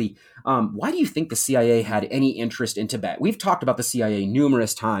 Real quickly, why do you think the CIA had any interest in Tibet? We've talked about the CIA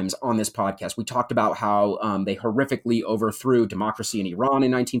numerous times on this podcast. We talked about how they horrifically overthrew democracy in Iran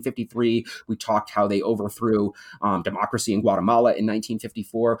in 1953. We talked how they overthrew democracy in Guatemala in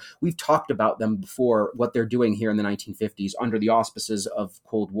 1954. We've talked about them before, what they're doing here in the 1950s under the auspices of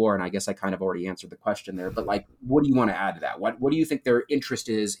Cold War. And I guess I kind of already answered the question there. But what do you want to add to that? What do you think their interest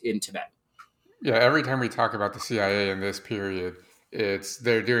is in Tibet? Yeah, every time we talk about the CIA in this period,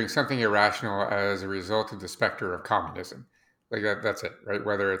 they're doing something irrational as a result of the specter of communism. That's it, right?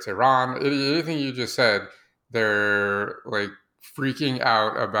 Whether it's Iran, anything you just said, they're freaking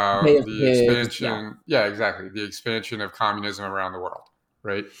out about the expansion. Yeah, exactly. The expansion of communism around the world,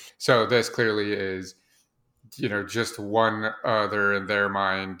 right? So this clearly is, just one other in their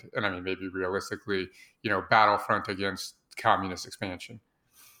mind, and I mean, maybe realistically, battlefront against communist expansion.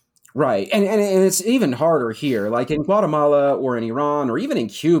 Right. And it's even harder here. Like in Guatemala or in Iran or even in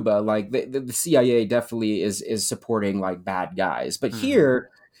Cuba, the CIA definitely is supporting bad guys. But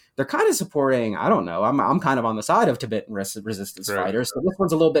here, they're kind of supporting, I don't know, I'm kind of on the side of Tibetan resistance fighters. So this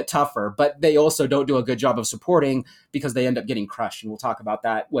one's a little bit tougher, but they also don't do a good job of supporting because they end up getting crushed. And we'll talk about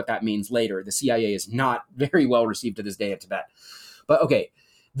that, what that means later. The CIA is not very well received to this day in Tibet. But okay.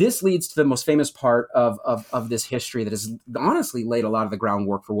 This leads to the most famous part of this history that has honestly laid a lot of the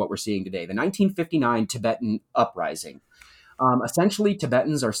groundwork for what we're seeing today, the 1959 Tibetan Uprising. Essentially,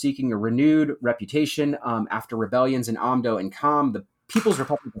 Tibetans are seeking a renewed reputation after rebellions in Amdo and Kham. The People's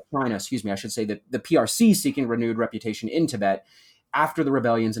Republic of China, I should say that the PRC is seeking renewed reputation in Tibet after the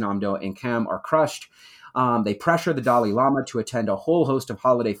rebellions in Amdo and Kham are crushed. They pressure the Dalai Lama to attend a whole host of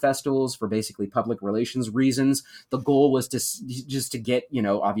holiday festivals for basically public relations reasons. The goal was to get,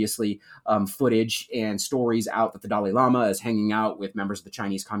 obviously footage and stories out that the Dalai Lama is hanging out with members of the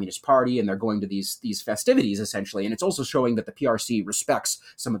Chinese Communist Party, and they're going to these festivities, essentially. And it's also showing that the PRC respects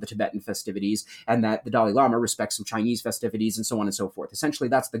some of the Tibetan festivities and that the Dalai Lama respects some Chinese festivities and so on and so forth. Essentially,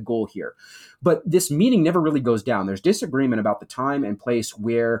 that's the goal here. But this meeting never really goes down. There's disagreement about the time and place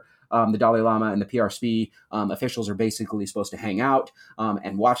where the Dalai Lama and the PRC officials are basically supposed to hang out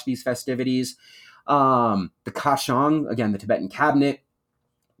and watch these festivities. The Kashang, again, the Tibetan cabinet,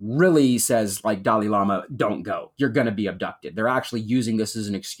 really says, Dalai Lama, don't go. You're going to be abducted. They're actually using this as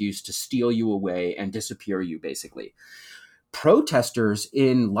an excuse to steal you away and disappear you, basically. Protesters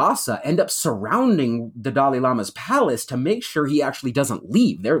in Lhasa end up surrounding the Dalai Lama's palace to make sure he actually doesn't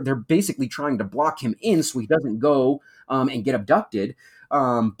leave. They're basically trying to block him in so he doesn't go and get abducted.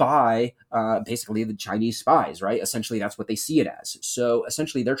 by basically the Chinese spies, right? Essentially, that's what they see it as. So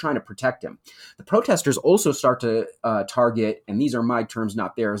essentially, they're trying to protect him. The protesters also start to target, and these are my terms,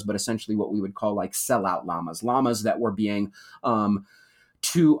 not theirs, but essentially what we would call like sellout lamas, lamas that were being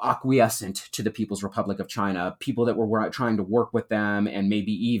too acquiescent to the People's Republic of China, people that were trying to work with them and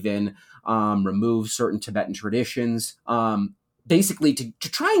maybe even remove certain Tibetan traditions. Basically, to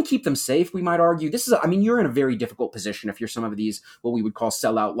try and keep them safe, we might argue. This is, you're in a very difficult position if you're some of these, what we would call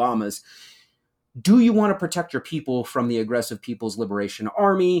sellout lamas. Do you want to protect your people from the aggressive People's Liberation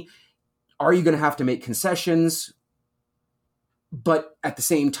Army? Are you going to have to make concessions? But at the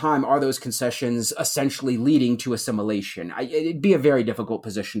same time, are those concessions essentially leading to assimilation? It'd be a very difficult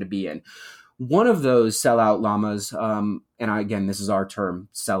position to be in. One of those sellout lamas, again, this is our term,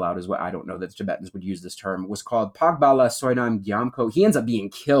 sellout is what I don't know that the Tibetans would use this term, was called Pagbala Soinam Gyamko. He ends up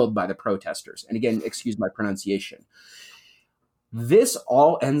being killed by the protesters. And again, excuse my pronunciation. This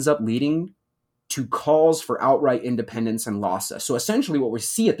all ends up leading to calls for outright independence in Lhasa. So essentially what we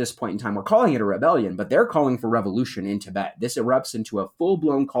see at this point in time, we're calling it a rebellion, but they're calling for revolution in Tibet. This erupts into a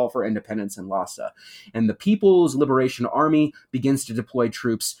full-blown call for independence in Lhasa. And the People's Liberation Army begins to deploy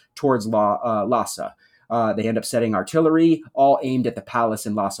troops towards Lhasa. They end up setting artillery, all aimed at the palace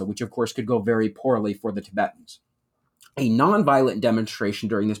in Lhasa, which of course could go very poorly for the Tibetans. A nonviolent demonstration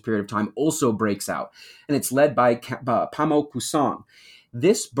during this period of time also breaks out, and it's led by Pamo Kusang.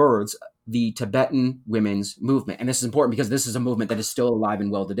 This births the Tibetan women's movement. And this is important because this is a movement that is still alive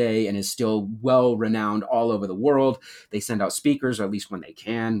and well today and is still well renowned all over the world. They send out speakers, or at least when they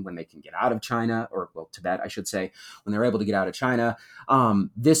can get out of China, or Tibet, I should say, when they're able to get out of China.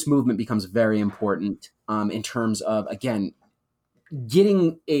 This movement becomes very important in terms of, again,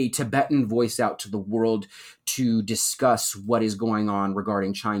 getting a Tibetan voice out to the world to discuss what is going on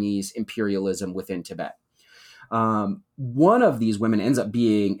regarding Chinese imperialism within Tibet. One of these women ends up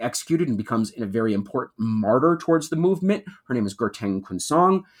being executed and becomes a very important martyr towards the movement. Her name is Gerteng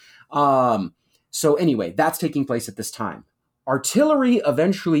Kunsong. So anyway, that's taking place at this time. Artillery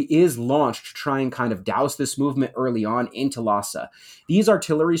eventually is launched to try and kind of douse this movement early on into Lhasa. These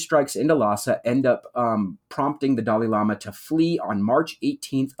artillery strikes into Lhasa end up prompting the Dalai Lama to flee on March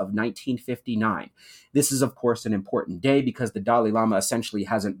 18th of 1959. This is, of course, an important day because the Dalai Lama essentially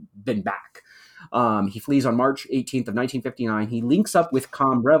hasn't been back. He flees on March 18th of 1959. He links up with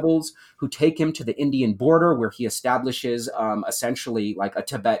Kham rebels who take him to the Indian border, where he establishes essentially like a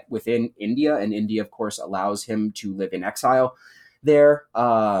Tibet within India. And India, of course, allows him to live in exile there.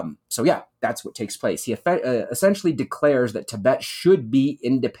 So yeah, that's what takes place. He essentially declares that Tibet should be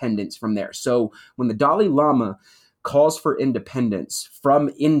independent from there. So when the Dalai Lama calls for independence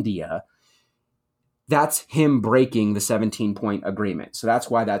from India, that's him breaking the 17-point agreement. So that's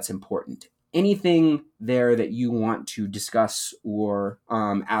why that's important. Anything there that you want to discuss or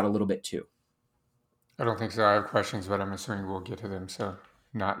add a little bit to? I don't think so. I have questions, but I'm assuming we'll get to them, so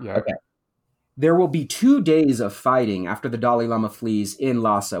not yet. Okay. There will be 2 days of fighting after the Dalai Lama flees in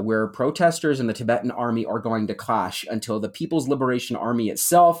Lhasa, where protesters and the Tibetan army are going to clash until the People's Liberation Army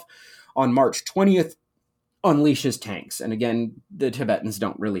itself, on March 20th, unleashes tanks. And again, the Tibetans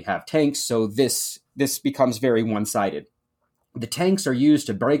don't really have tanks, so this becomes very one-sided. The tanks are used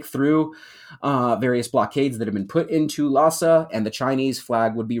to break through various blockades that have been put into Lhasa, and the Chinese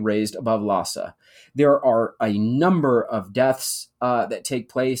flag would be raised above Lhasa. There are a number of deaths that take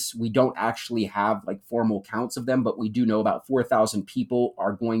place. We don't actually have like formal counts of them, but we do know about 4,000 people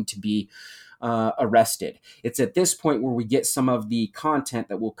are going to be arrested. It's at this point where we get some of the content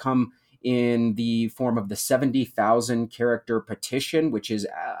that will come in the form of the 70,000 character petition, which is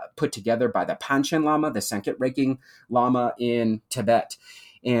put together by the Panchen Lama, the second ranking Lama in Tibet.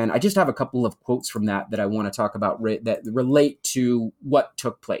 And I just have a couple of quotes from that I want to talk about that relate to what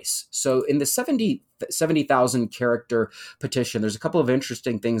took place. So in the 70,000 character petition, there's a couple of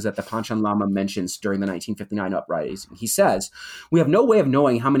interesting things that the Panchen Lama mentions during the 1959 uprising. He says, "We have no way of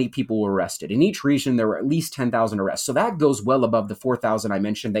knowing how many people were arrested. In each region, there were at least 10,000 arrests." So that goes well above the 4,000 I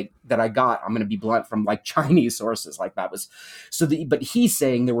mentioned that I got. I'm going to be blunt, from like Chinese sources. Like that was but he's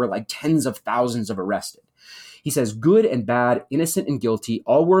saying there were like tens of thousands of arrested. He says, "Good and bad, innocent and guilty,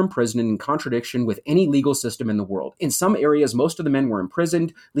 all were imprisoned in contradiction with any legal system in the world. In some areas, most of the men were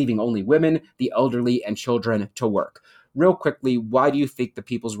imprisoned, leaving only women, the elderly, and children to work." Real quickly, why do you think the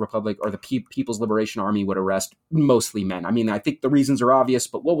People's Republic or the People's Liberation Army would arrest mostly men? I mean, I think the reasons are obvious,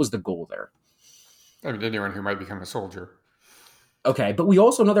 but what was the goal there? I mean, anyone who might become a soldier. Okay, but we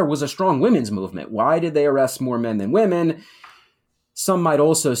also know there was a strong women's movement. Why did they arrest more men than women? Some might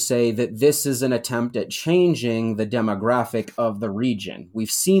also say that this is an attempt at changing the demographic of the region.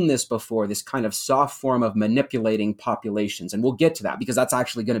 We've seen this before, this kind of soft form of manipulating populations. And we'll get to that because that's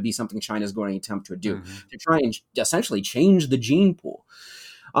actually going to be something China is going to attempt to do, to try and essentially change the gene pool.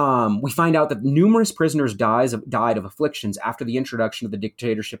 We find out that numerous prisoners died of afflictions after the introduction of the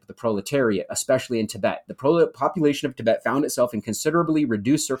dictatorship of the proletariat, especially in Tibet. The population of Tibet found itself in considerably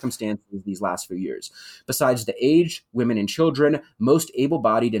reduced circumstances these last few years. Besides the aged, women and children, most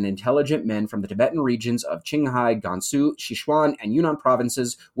able-bodied and intelligent men from the Tibetan regions of Qinghai, Gansu, Sichuan, and Yunnan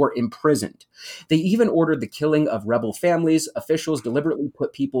provinces were imprisoned. They even ordered the killing of rebel families. Officials deliberately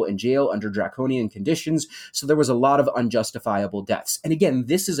put people in jail under draconian conditions, so there was a lot of unjustifiable deaths. And again,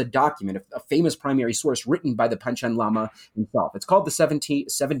 this is a document, a famous primary source written by the Panchen Lama himself. It's called the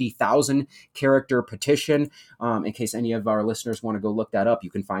 70,000 character petition. In case any of our listeners want to go look that up,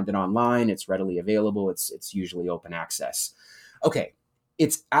 you can find it online. It's readily available. It's usually open access. Okay.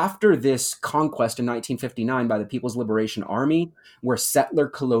 It's after this conquest in 1959 by the People's Liberation Army where settler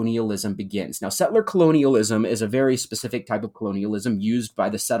colonialism begins. Now, settler colonialism is a very specific type of colonialism used by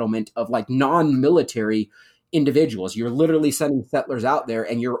the settlement of like non-military individuals. You're literally sending settlers out there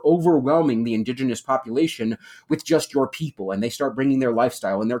and you're overwhelming the indigenous population with just your people. And they start bringing their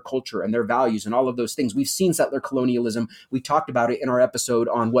lifestyle and their culture and their values and all of those things. We've seen settler colonialism. We talked about it in our episode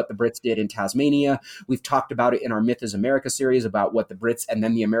on what the Brits did in Tasmania. We've talked about it in our Myth is America series about what the Brits and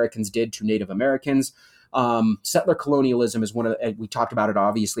then the Americans did to Native Americans. Settler colonialism is we talked about it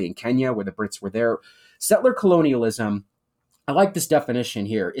obviously in Kenya where the Brits were there. Settler colonialism, I like this definition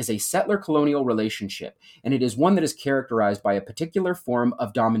here, is a settler-colonial relationship, and it is one that is characterized by a particular form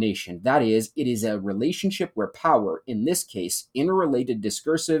of domination. That is, it is a relationship where power, in this case, interrelated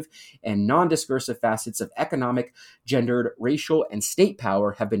discursive and non-discursive facets of economic, gendered, racial, and state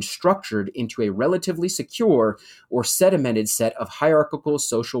power have been structured into a relatively secure or sedimented set of hierarchical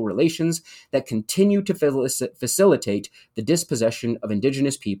social relations that continue to facilitate the dispossession of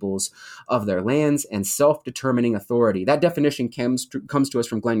indigenous peoples of their lands and self-determining authority. That definition comes to us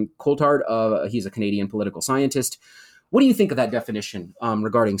from Glenn Coulthard. He's a Canadian political scientist. What do you think of that definition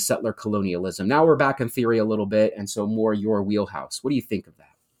regarding settler colonialism? Now we're back in theory a little bit, and so more your wheelhouse. What do you think of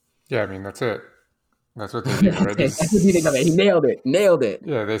that? Yeah, I mean, that's it. That's what they do, right? That's what you think of it. He nailed it.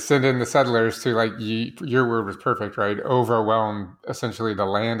 Yeah, they send in the settlers to, like, your word was perfect, right? Overwhelm, essentially, the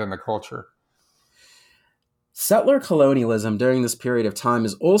land and the culture. Settler colonialism during this period of time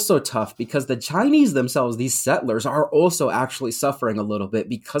is also tough because the Chinese themselves, these settlers, are also actually suffering a little bit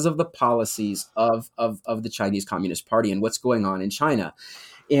because of the policies of the Chinese Communist Party and what's going on in China.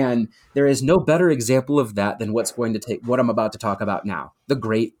 And there is no better example of that than what I'm about to talk about now, the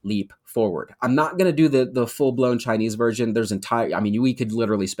Great Leap Forward. I'm not going to do the full-blown Chinese version. We could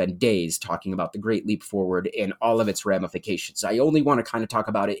literally spend days talking about the Great Leap Forward and all of its ramifications. I only want to kind of talk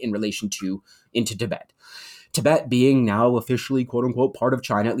about it in relation to into Tibet. Tibet being now officially, quote unquote, part of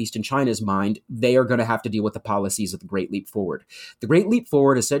China, at least in China's mind, they are going to have to deal with the policies of the Great Leap Forward. The Great Leap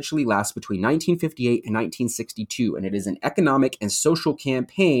Forward essentially lasts between 1958 and 1962, and it is an economic and social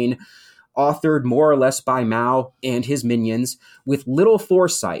campaign authored more or less by Mao and his minions with little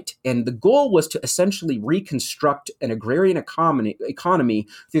foresight. And the goal was to essentially reconstruct an agrarian economy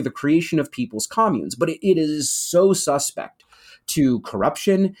through the creation of people's communes. But it is so suspect to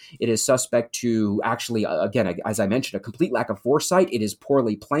corruption. It is suspect to actually, again, as I mentioned, a complete lack of foresight. It is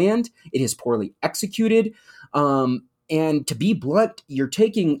poorly planned. It is poorly executed. And to be blunt, you're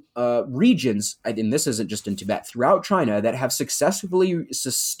taking regions, and this isn't just in Tibet, throughout China that have successfully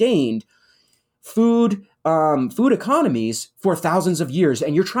sustained food economies for thousands of years,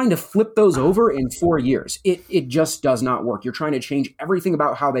 and you're trying to flip those over in 4 years. It just does not work. You're trying to change everything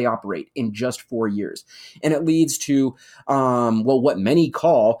about how they operate in just 4 years. And it leads to, what many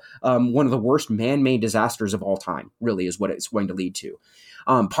call one of the worst man-made disasters of all time, really is what it's going to lead to.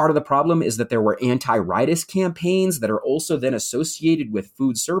 Part of the problem is that there were anti-rightist campaigns that are also then associated with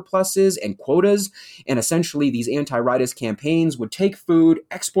food surpluses and quotas. And essentially, these anti-rightist campaigns would take food,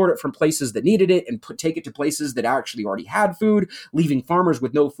 export it from places that needed it, and take it to places that actually already had food, leaving farmers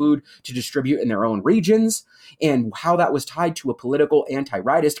with no food to distribute in their own regions. And how that was tied to a political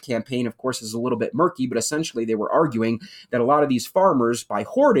anti-rightist campaign, of course, is a little bit murky, but essentially they were arguing that a lot of these farmers, by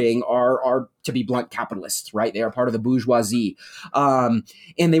hoarding, are to be blunt, capitalists, right? They are part of the bourgeoisie.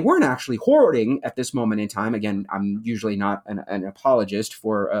 And they weren't actually hoarding at this moment in time. Again, I'm usually not an apologist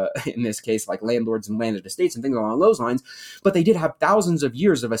for, in this case, like landlords and landed estates and things along those lines, but they did have thousands of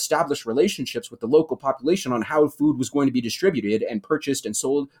years of established relationships with the local population on how food was going to be distributed and purchased and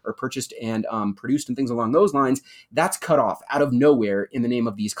sold, or purchased and produced and things along those lines. That's cut off out of nowhere in the name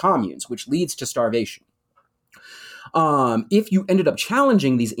of these communes, which leads to starvation. If you ended up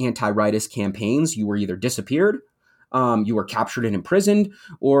challenging these anti-rightist campaigns, you were either disappeared, you were captured and imprisoned,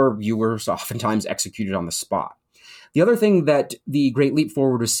 or you were oftentimes executed on the spot. The other thing that the Great Leap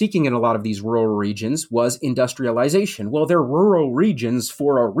Forward was seeking in a lot of these rural regions was industrialization. Well, they're rural regions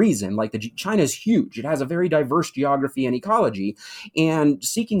for a reason. Like China's huge. It has a very diverse geography and ecology. And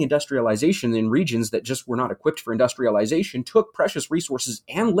seeking industrialization in regions that just were not equipped for industrialization took precious resources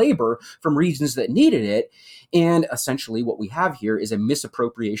and labor from regions that needed it. And essentially what we have here is a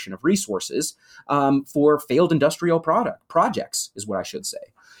misappropriation of resources for failed industrial projects, is what I should say.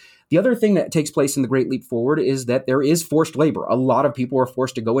 The other thing that takes place in the Great Leap Forward is that there is forced labor. A lot of people are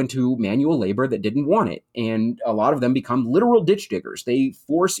forced to go into manual labor that didn't want it. And a lot of them become literal ditch diggers. They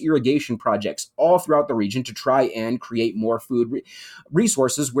force irrigation projects all throughout the region to try and create more food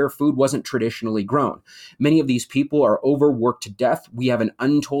resources where food wasn't traditionally grown. Many of these people are overworked to death. We have an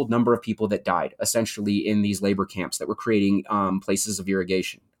untold number of people that died essentially in these labor camps that were creating places of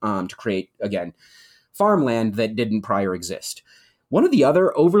irrigation to create, again, farmland that didn't prior exist. One of the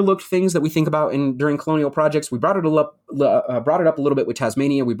other overlooked things that we think about during colonial projects, we brought it up a little bit with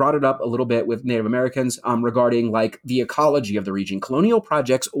Tasmania. We brought it up a little bit with Native Americans regarding like the ecology of the region. Colonial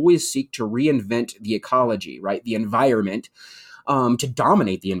projects always seek to reinvent the ecology, right? The environment, to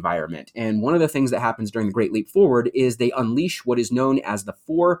dominate the environment. And one of the things that happens during the Great Leap Forward is they unleash what is known as the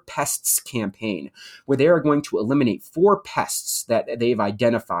Four Pests campaign, where they are going to eliminate 4 pests that they've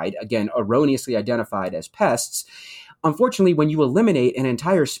identified, again, erroneously identified as pests. Unfortunately, when you eliminate an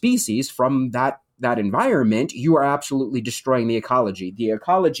entire species from that environment, you are absolutely destroying the ecology. The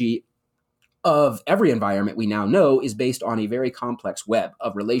ecology of every environment we now know is based on a very complex web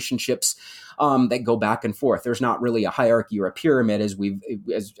of relationships that go back and forth. There's not really a hierarchy or a pyramid as we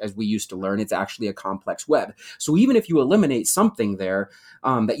used to learn. It's actually a complex web. So even if you eliminate something there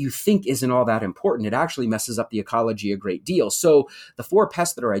that you think isn't all that important, it actually messes up the ecology a great deal. So the 4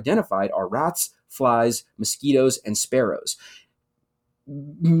 pests that are identified are rats, flies, mosquitoes, and sparrows.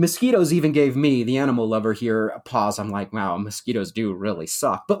 Mosquitoes even gave me, the animal lover here, a pause. I'm like, wow, mosquitoes do really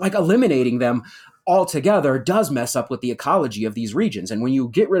suck. But like eliminating them altogether does mess up with the ecology of these regions. And when you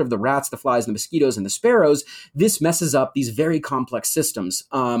get rid of the rats, the flies, the mosquitoes, and the sparrows, this messes up these very complex systems,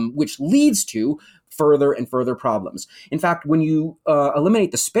 which leads to further and further problems. In fact, when you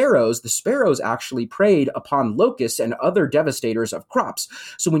eliminate the sparrows actually preyed upon locusts and other devastators of crops.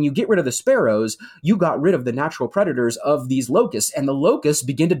 So when you get rid of the sparrows, you got rid of the natural predators of these locusts, and the locusts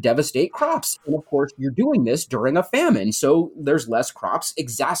begin to devastate crops. And of course, you're doing this during a famine, so there's less crops,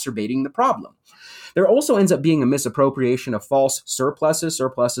 exacerbating the problem. There also ends up being a misappropriation of false surpluses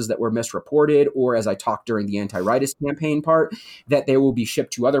that were misreported, or as I talked during the anti-rightist campaign part, that they will be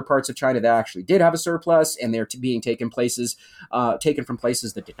shipped to other parts of China that actually did have a surplus, and they're being taken from places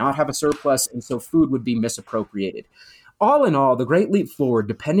that did not have a surplus, and so food would be misappropriated. All in all, the Great Leap Forward,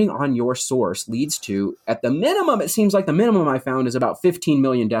 depending on your source, leads to, at the minimum, it seems like the minimum I found is about 15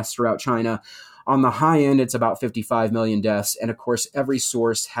 million deaths throughout China. On the high end, it's about 55 million deaths. And of course, every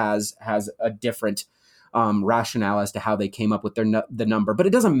source has a different rationale as to how they came up with the number. But it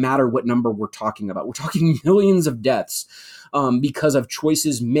doesn't matter what number we're talking about. We're talking millions of deaths because of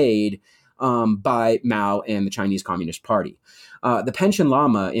choices made by Mao and the Chinese Communist Party. The Panchen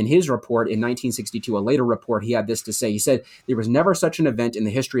Lama, in his report in 1962, a later report, he had this to say. He said, "There was never such an event in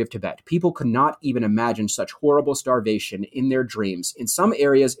the history of Tibet. People could not even imagine such horrible starvation in their dreams. In some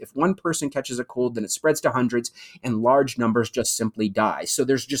areas, if one person catches a cold, then it spreads to hundreds, and large numbers just simply die." So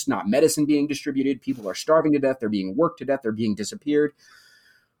there's just not medicine being distributed. People are starving to death. They're being worked to death. They're being disappeared.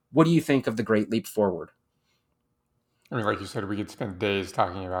 What do you think of the Great Leap Forward? I mean, like you said, we could spend days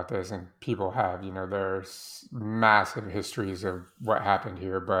talking about this, and people have, there's massive histories of what happened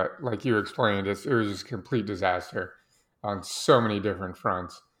here. But like you explained, it was just a complete disaster on so many different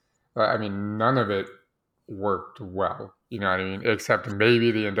fronts. I mean, none of it worked well, you know what I mean? Except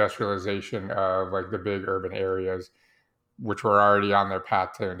maybe the industrialization of like the big urban areas, which were already on their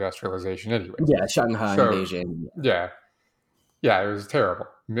path to industrialization anyway. Yeah, Shanghai and Beijing. Yeah, it was terrible.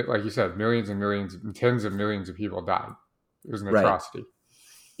 Like you said, millions and millions, tens of millions of people died. It was an atrocity.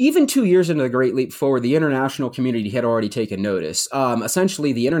 Even 2 years into the Great Leap Forward, the international community had already taken notice.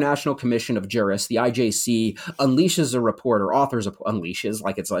 Essentially, the International Commission of Jurists, the IJC, unleashes a report, or unleashes,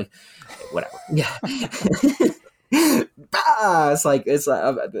 like it's like, whatever. Yeah. It's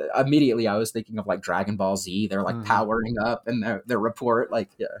immediately I was thinking of like Dragon Ball Z. They're like powering up and their report. Like,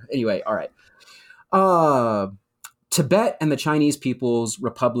 yeah. Anyway, all right. Tibet and the Chinese People's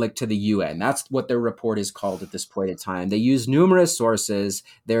Republic to the UN. That's what their report is called at this point in time. They use numerous sources.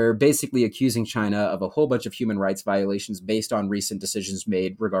 They're basically accusing China of a whole bunch of human rights violations based on recent decisions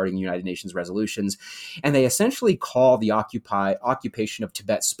made regarding United Nations resolutions. And they essentially call the occupation of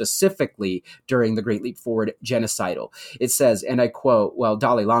Tibet specifically during the Great Leap Forward genocidal. It says, and I quote, well,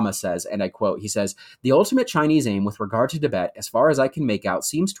 Dalai Lama says, and I quote, he says, "The ultimate Chinese aim with regard to Tibet, as far as I can make out,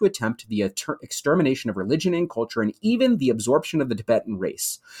 seems to attempt the extermination of religion and culture and even the absorption of the Tibetan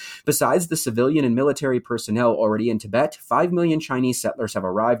race. Besides the civilian and military personnel already in Tibet, 5 million Chinese settlers have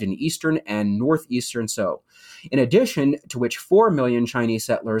arrived in eastern and northeastern Seoul, in addition to which 4 million Chinese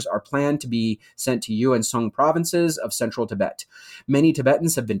settlers are planned to be sent to Yue and Song provinces of central Tibet. Many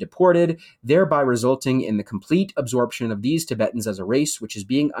Tibetans have been deported, thereby resulting in the complete absorption of these Tibetans as a race, which is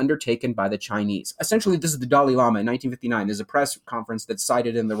being undertaken by the Chinese." Essentially, this is the Dalai Lama in 1959. There's a press conference that's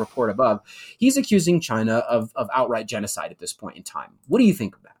cited in the report above. He's accusing China of outright genocide at this point in time. What do you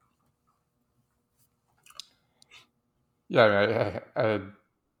think of that? Yeah,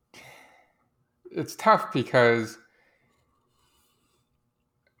 it's tough because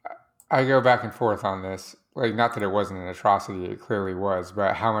I go back and forth on this. Like, not that it wasn't an atrocity, it clearly was,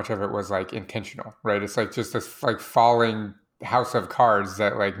 but how much of it was like intentional, right? It's like just this like falling house of cards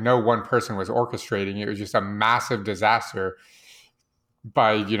that like no one person was orchestrating. It was just a massive disaster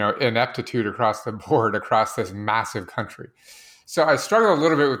by, ineptitude across the board, across this massive country. So I struggle a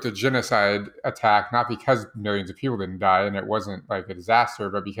little bit with the genocide attack, not because millions of people didn't die and it wasn't like a disaster,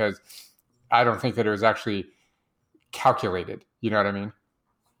 but because I don't think that it was actually calculated. You know what I mean?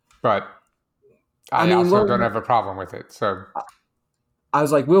 But I don't have a problem with it. So I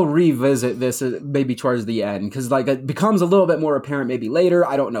was like, we'll revisit this maybe towards the end, because like it becomes a little bit more apparent maybe later.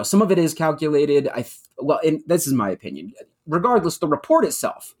 I don't know. Some of it is calculated. This is my opinion. Regardless, the report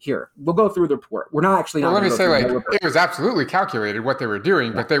itself, here, we'll go through the report. We're not actually. Well, let me say, like, it was absolutely calculated what they were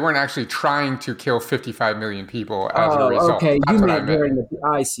doing, but they weren't actually trying to kill 55 million people as a result. Okay, that's what I meant.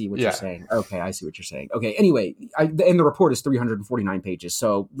 I see what you're saying. Okay, I see what you're saying. Okay, anyway, and the report is 349 pages,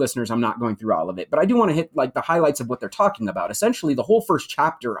 so listeners, I'm not going through all of it, but I do want to hit like the highlights of what they're talking about. Essentially, the whole first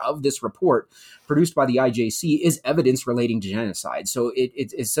chapter of this report, produced by the IJC, is evidence relating to genocide. So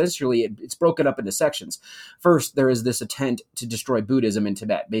it's essentially it's broken up into sections. First, there is this attempt to destroy Buddhism in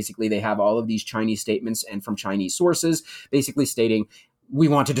Tibet. Basically, they have all of these Chinese statements and from Chinese sources basically stating, we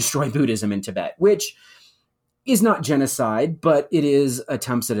want to destroy Buddhism in Tibet, which is not genocide, but it is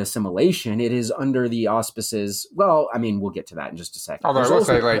attempts at assimilation. It is under the auspices. Well, I mean, we'll get to that in just a second. Although I will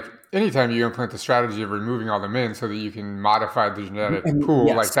say, like, anytime you implement the strategy of removing all the men so that you can modify the genetic pool,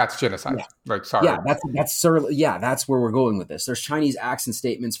 yes, like that's genocide. Yeah. Like, sorry. Yeah, that's where we're going with this. There's Chinese acts and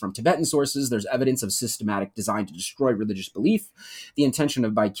statements from Tibetan sources. There's evidence of systematic design to destroy religious belief, the intention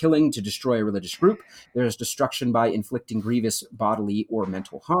of by killing to destroy a religious group. There's destruction by inflicting grievous bodily or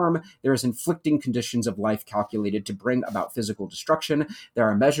mental harm. There is inflicting conditions of life calculated to bring about physical destruction. There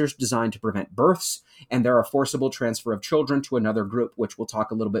are measures designed to prevent births, and there are forcible transfer of children to another group, which we'll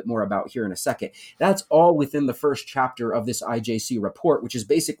talk a little bit more about here in a second. That's all within the first chapter of this IJC report, which is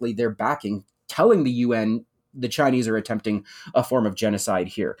basically their backing, telling the UN the Chinese are attempting a form of genocide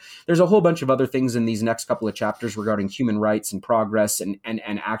here. There's a whole bunch of other things in these next couple of chapters regarding human rights and progress and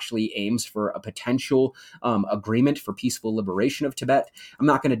actually aims for a potential agreement for peaceful liberation of Tibet. I'm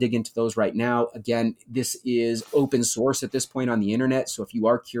not going to dig into those right now. Again, this is open source at this point on the internet. So if you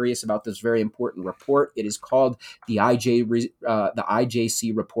are curious about this very important report, it is called the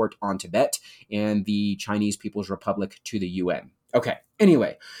IJC report on Tibet and the Chinese People's Republic to the UN. Okay.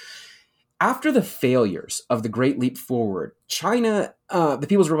 Anyway, after the failures of the Great Leap Forward, China, the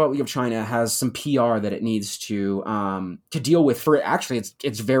People's Republic of China, has some PR that it needs to deal with for actually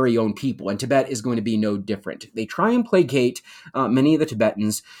its very own people, and Tibet is going to be no different. They try and placate many of the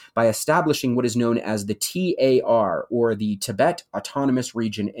Tibetans by establishing what is known as the TAR, or the Tibet Autonomous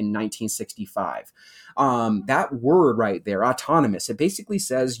Region, in 1965. That word right there, autonomous, it basically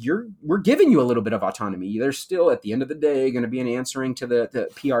says we're giving you a little bit of autonomy. There's still, at the end of the day, going to be an answering to the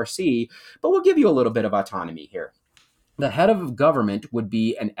PRC, but we'll give you a little bit of autonomy here. The head of government would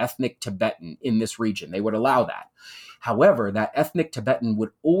be an ethnic Tibetan in this region. They would allow that. However, that ethnic Tibetan would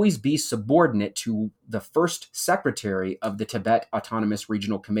always be subordinate to the first secretary of the Tibet Autonomous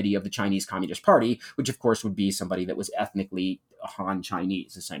Regional Committee of the Chinese Communist Party, which of course would be somebody that was ethnically Han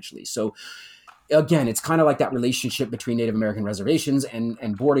Chinese, essentially. So again, it's kind of like that relationship between Native American reservations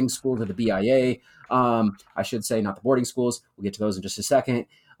and boarding schools of the BIA. I should say not the boarding schools. We'll get to those in just a second.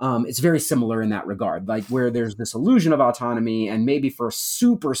 It's very similar in that regard, like where there's this illusion of autonomy, and maybe for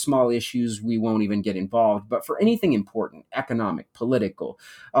super small issues, we won't even get involved. But for anything important, economic, political,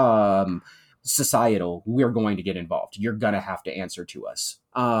 societal, we're going to get involved. You're going to have to answer to us.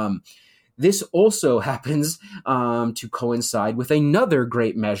 This also happens to coincide with another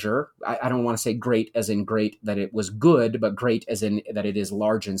great measure. I don't want to say great as in great that it was good, but great as in that it is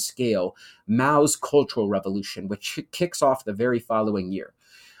large in scale. Mao's Cultural Revolution, which kicks off the very following year.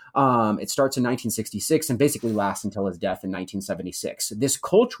 It starts in 1966 and basically lasts until his death in 1976. This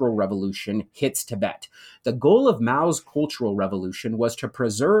cultural revolution hits Tibet. The goal of Mao's Cultural Revolution was to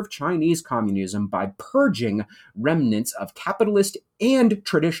preserve Chinese communism by purging remnants of capitalist and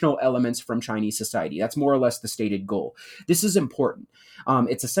traditional elements from Chinese society. That's more or less the stated goal. This is important.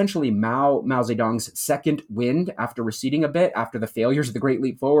 It's essentially Mao Zedong's second wind after receding a bit after the failures of the Great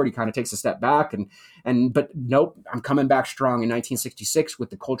Leap Forward. He kind of takes a step back but nope, I'm coming back strong in 1966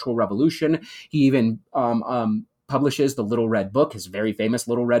 with the Cultural Revolution. He even publishes the Little Red Book, his very famous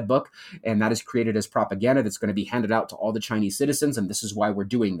Little Red Book, and that is created as propaganda that's going to be handed out to all the Chinese citizens, and this is why we're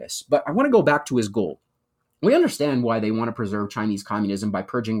doing this. But I want to go back to his goal. We understand why they want to preserve Chinese communism by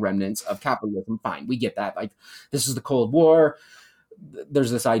purging remnants of capitalism. Fine, we get that. Like, this is the Cold War.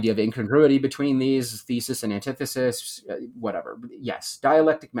 There's this idea of incongruity between these, thesis and antithesis, whatever. Yes,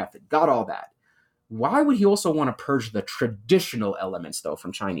 dialectic method, got all that. Why would he also want to purge the traditional elements, though,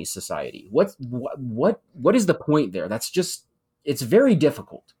 from Chinese society? What is the point there? It's very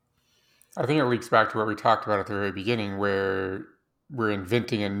difficult. I think it leaks back to what we talked about at the very beginning, where we're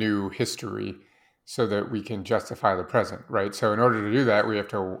inventing a new history so that we can justify the present, right? So in order to do that, we have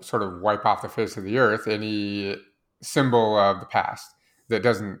to sort of wipe off the face of the earth any symbol of the past that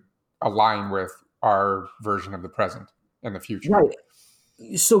doesn't align with our version of the present and the future. Right.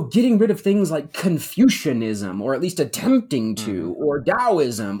 So getting rid of things like Confucianism, or at least attempting to, or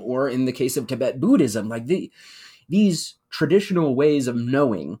Taoism, or in the case of Tibet, Buddhism, like these traditional ways of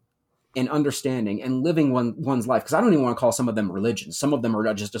knowing and understanding and living one's life, because I don't even want to call some of them religions. Some of them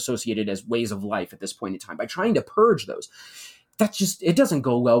are just associated as ways of life at this point in time. By trying to purge those, it doesn't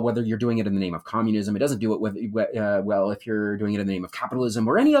go well whether you're doing it in the name of communism. It doesn't do it well if you're doing it in the name of capitalism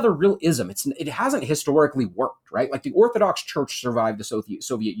or any other real ism. It hasn't historically worked, right? Like the Orthodox Church survived the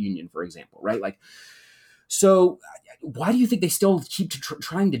Soviet Union, for example, right? Like, so why do you think they still keep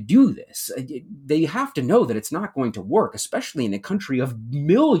trying to do this? They have to know that it's not going to work, especially in a country of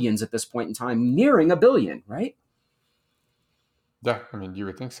millions at this point in time, nearing 1 billion, right? Yeah, I mean, you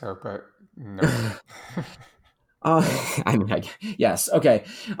would think so, but no. Yes. Okay.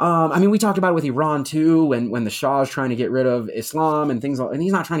 We talked about it with Iran too, when the Shah is trying to get rid of Islam and things, and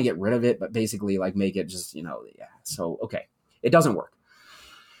he's not trying to get rid of it, but basically like make it just, yeah. So, okay. It doesn't work.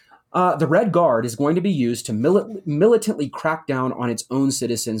 The Red Guard is going to be used to militantly crack down on its own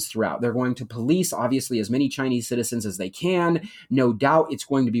citizens throughout. They're going to police, obviously, as many Chinese citizens as they can. No doubt it's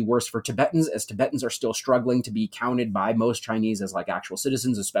going to be worse for Tibetans, as Tibetans are still struggling to be counted by most Chinese as like actual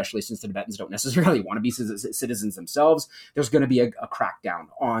citizens, especially since the Tibetans don't necessarily want to be citizens themselves. There's going to be a crackdown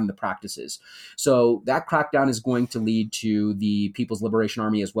on the practices. So that crackdown is going to lead to the People's Liberation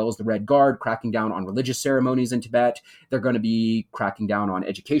Army as well as the Red Guard cracking down on religious ceremonies in Tibet. They're going to be cracking down on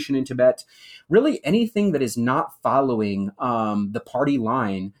education in Tibet. Really anything that is not following the party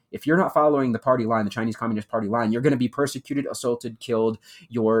line. If you're not following the party line, the Chinese Communist Party line, you're going to be persecuted, assaulted, killed.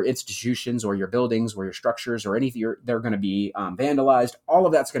 Your institutions or your buildings or your structures or anything, they're going to be vandalized. All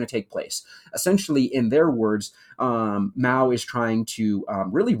of that's going to take place. Essentially, in their words, Mao is trying to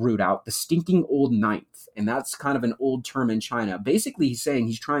really root out the stinking old ninth. And that's kind of an old term in China. Basically, he's saying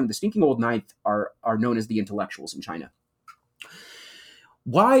the stinking old ninth are known as the intellectuals in China.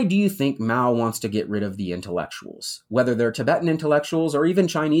 Why do you think Mao wants to get rid of the intellectuals, whether they're Tibetan intellectuals or even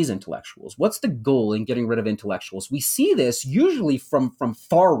Chinese intellectuals? What's the goal in getting rid of intellectuals? We see this usually from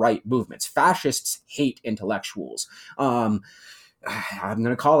far-right movements. Fascists hate intellectuals. I'm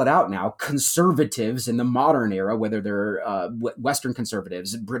going to call it out now, conservatives in the modern era, whether they're Western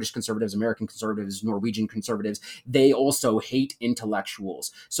conservatives, British conservatives, American conservatives, Norwegian conservatives, they also hate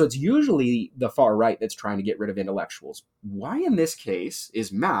intellectuals. So it's usually the far right that's trying to get rid of intellectuals. Why in this case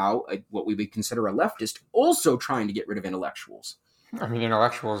is Mao, what we would consider a leftist, also trying to get rid of intellectuals? I mean,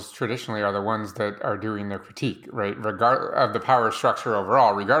 intellectuals traditionally are the ones that are doing the critique, right? Regardless of the power structure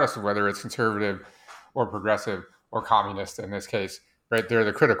overall, regardless of whether it's conservative or progressive or communist in this case, right? They're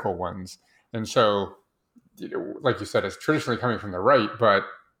the critical ones. And so, like you said, it's traditionally coming from the right, but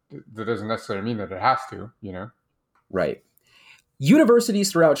that doesn't necessarily mean that it has to, Right.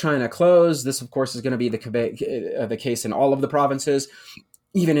 Universities throughout China closed. This, of course, is going to be the case in all of the provinces,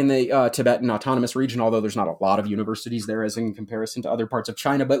 even in the Tibetan Autonomous Region, although there's not a lot of universities there as in comparison to other parts of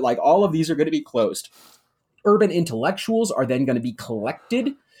China. But like all of these are going to be closed. Urban intellectuals are then going to be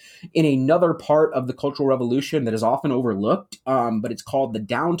collected in another part of the Cultural Revolution that is often overlooked, but it's called the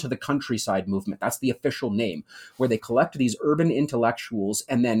Down to the Countryside movement. That's the official name, where they collect these urban intellectuals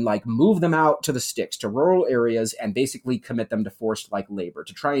and then like move them out to the sticks, to rural areas, and basically commit them to forced like labor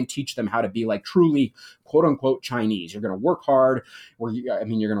to try and teach them how to be like truly quote unquote Chinese. You're going to work hard, you're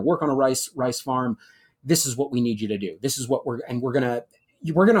going to work on a rice farm. This is what we need you to do. This is what we're going to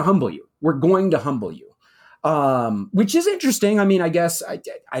humble you. We're going to humble you. Which is interesting. I mean, I guess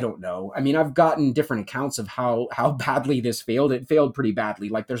I don't know. I mean, I've gotten different accounts of how badly this failed. It failed pretty badly.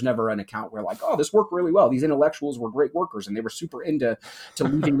 Like, there's never an account where like, oh, this worked really well. These intellectuals were great workers, and they were super into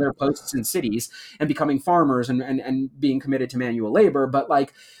leaving their posts in cities and becoming farmers and being committed to manual labor. But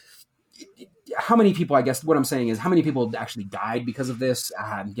like, how many people, I guess what I'm saying is how many people actually died because of this?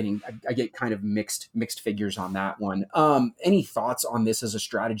 I get kind of mixed figures on that one. Any thoughts on this as a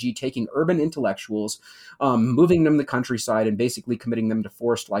strategy, taking urban intellectuals, moving them to the countryside and basically committing them to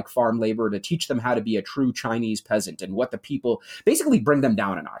forced like farm labor to teach them how to be a true Chinese peasant and what the people basically bring them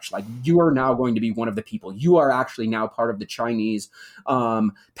down a notch. Like, you are now going to be one of the people. You are actually now part of the Chinese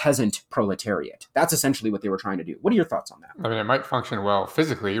peasant proletariat. That's essentially what they were trying to do. What are your thoughts on that? I mean, it might function well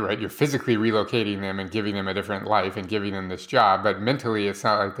physically, right? You're physically relocating them and giving them a different life and giving them this job, but mentally it's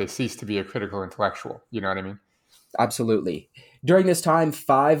not like they cease to be a critical intellectual. You know what I mean? Absolutely. During this time,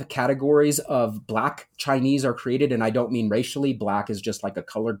 5 categories of Black Chinese are created, and I don't mean racially. Black is just like a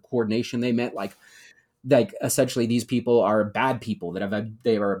colored coordination. They meant like essentially these people are bad people that have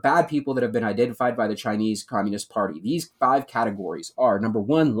been identified by the Chinese Communist Party. These 5 categories are: number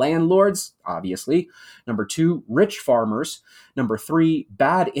 1, landlords, obviously; number 2, rich farmers; number 3,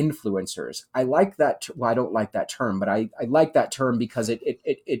 bad influencers. I like that. Well, I don't like that term, but I like that term because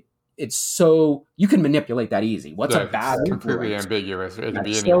it's so you can manipulate that easy. What's a bad influence? Completely ambiguous. It can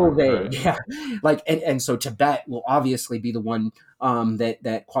be so anyone, vague, right? yeah. Like, and so Tibet will obviously be the one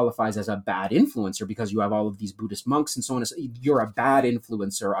that qualifies as a bad influencer, because you have all of these Buddhist monks and so on. You're a bad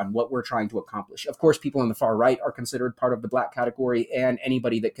influencer on what we're trying to accomplish. Of course, people on the far right are considered part of the Black category, and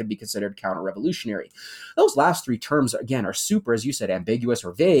anybody that could be considered counter-revolutionary. Those last 3 terms, again, are super, as you said, ambiguous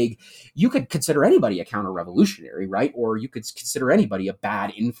or vague. You could consider anybody a counter-revolutionary, right? Or you could consider anybody a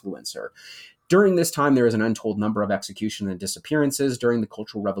bad influencer. During this time, there is an untold number of executions and disappearances during the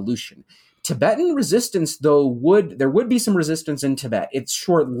Cultural Revolution. Tibetan resistance, though, there would be some resistance in Tibet. It's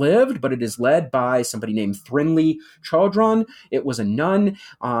short-lived, but it is led by somebody named Thrinley Chaudron. It was a nun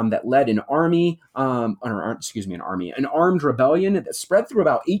that led an armed rebellion that spread through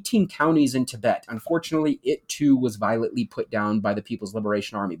about 18 counties in Tibet. Unfortunately, it too was violently put down by the People's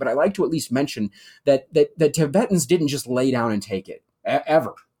Liberation Army. But I like to at least mention that Tibetans didn't just lay down and take it,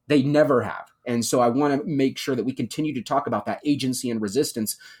 ever. They never have. And so I want to make sure that we continue to talk about that agency and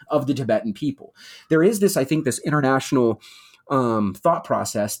resistance of the Tibetan people. There is this, I think, this international thought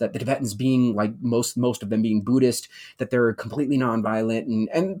process that the Tibetans, being like most of them being Buddhist, that they're completely nonviolent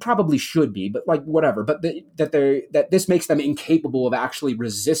and probably should be, but like whatever. But that this makes them incapable of actually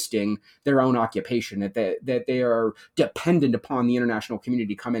resisting their own occupation. That they are dependent upon the international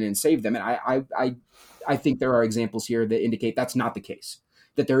community to come in and save them. And I think there are examples here that indicate that's not the case,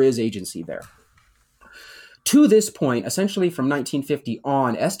 that there is agency there. To this point, essentially from 1950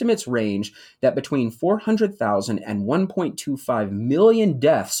 on, estimates range that between 400,000 and 1.25 million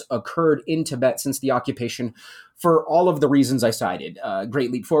deaths occurred in Tibet since the occupation, for all of the reasons I cited: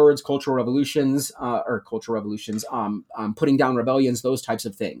 Great Leap Forwards, cultural revolutions, putting down rebellions, those types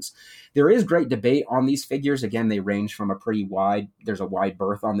of things. There is great debate on these figures. Again, they range from there's a wide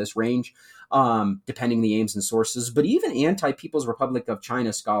berth on this range, depending the aims and sources. But even anti-People's Republic of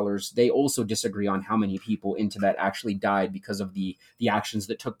China scholars, they also disagree on how many people in Tibet actually died because of the actions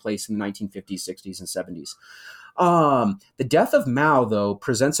that took place in the 1950s, 60s, and 70s. The death of Mao, though,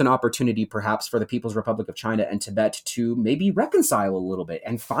 presents an opportunity perhaps for the People's Republic of China and Tibet to maybe reconcile a little bit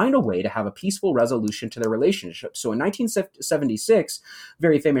and find a way to have a peaceful resolution to their relationship. So in 1976,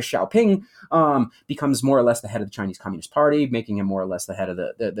 very famous Xiaoping becomes more or less the head of the Chinese Communist Party, making him more or less the head of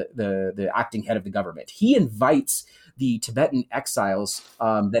the acting head of the government. He invites the Tibetan exiles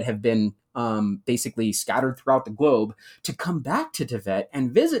that have been basically scattered throughout the globe to come back to Tibet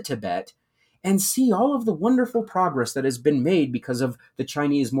and visit Tibet and see all of the wonderful progress that has been made because of the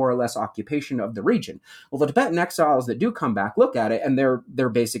Chinese more or less occupation of the region. Well, the Tibetan exiles that do come back look at it, and they're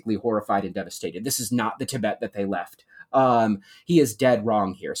basically horrified and devastated. This is not the Tibet that they left. He is dead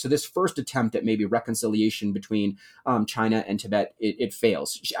wrong here. So this first attempt at maybe reconciliation between China and Tibet, it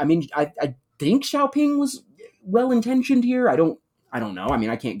fails. I mean, I think Xiaoping was well-intentioned here. I don't know. I mean,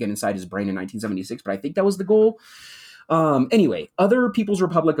 I can't get inside his brain in 1976, but I think that was the goal. Anyway, other People's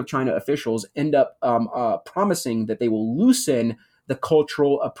Republic of China officials end up promising that they will loosen the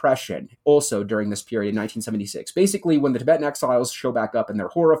cultural oppression also during this period in 1976. Basically, when the Tibetan exiles show back up and they're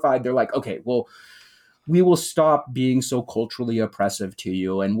horrified, they're like, okay, well, we will stop being so culturally oppressive to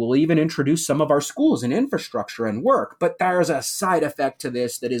you, and we'll even introduce some of our schools and infrastructure and work. But there's a side effect to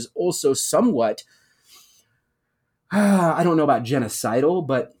this that is also somewhat, I don't know about genocidal,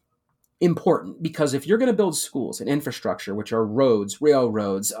 but important, because if you're going to build schools and infrastructure, which are roads,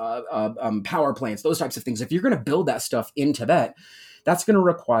 railroads, power plants, those types of things, if you're going to build that stuff in Tibet, that's going to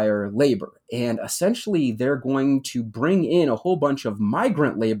require labor. And essentially, they're going to bring in a whole bunch of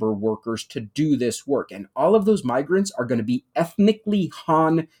migrant labor workers to do this work. And all of those migrants are going to be ethnically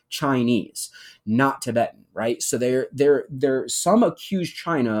Han Chinese, not Tibetan, right? So some accuse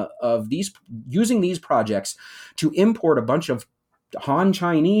China of using these projects to import a bunch of Han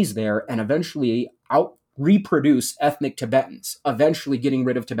Chinese there and eventually reproduce ethnic Tibetans, eventually getting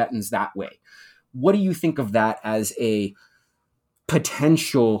rid of Tibetans that way. What do you think of that as a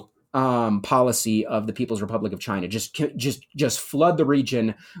potential policy of the People's Republic of China? Just flood the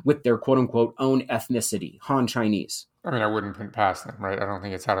region with their quote unquote own ethnicity, Han Chinese. I mean, I wouldn't put it past them, right? I don't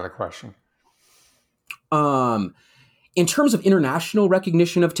think it's out of the question. In terms of international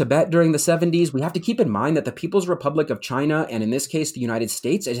recognition of Tibet during the 70s, we have to keep in mind that the People's Republic of China, and in this case, the United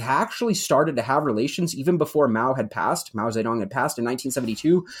States, has actually started to have relations even before Mao Zedong had passed in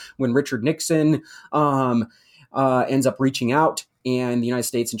 1972, when Richard Nixon ends up reaching out, and the United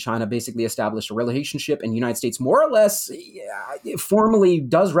States and China basically established a relationship, and the United States more or less formally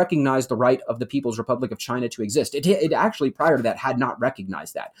does recognize the right of the People's Republic of China to exist. It actually, prior to that, had not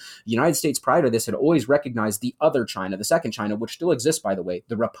recognized that. The United States, prior to this, had always recognized the other China, the second China, which still exists, by the way,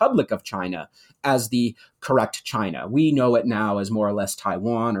 the Republic of China, as the correct China. We know it now as more or less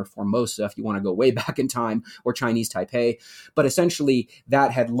Taiwan or Formosa, if you want to go way back in time, or Chinese Taipei. But essentially, that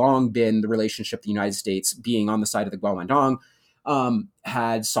had long been the relationship the United States, being on the side of the Guomindang,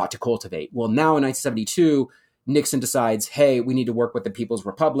 had sought to cultivate. Well, now in 1972, Nixon decides, hey, we need to work with the People's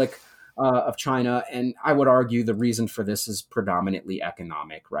Republic of China. And I would argue the reason for this is predominantly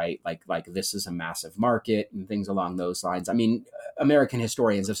economic, right? Like this is a massive market and things along those lines. I mean, American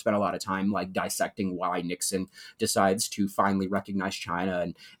historians have spent a lot of time like dissecting why Nixon decides to finally recognize China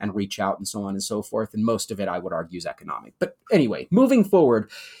and reach out and so on and so forth. And most of it, I would argue, is economic. But anyway, moving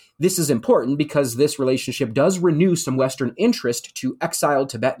forward, this is important because this relationship does renew some Western interest to exiled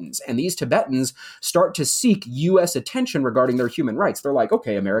Tibetans. And these Tibetans start to seek U.S. attention regarding their human rights. They're like,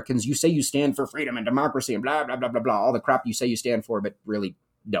 okay, Americans, you say you stand for freedom and democracy and blah, blah, blah, blah, blah, all the crap you say you stand for, but really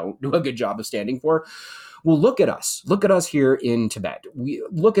don't do a good job of standing for. Well, look at us. Look at us here in Tibet. We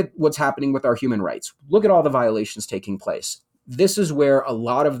look at what's happening with our human rights. Look at all the violations taking place. This is where a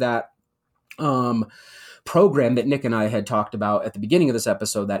lot of that program that Nick and I had talked about at the beginning of this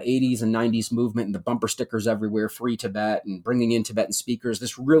episode, that 80s and 90s movement and the bumper stickers everywhere, Free Tibet, and bringing in Tibetan speakers,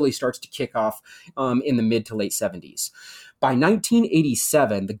 this really starts to kick off in the mid to late 70s. By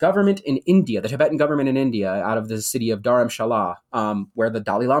 1987, the government in India, the Tibetan government in India, out of the city of Dharamshala, where the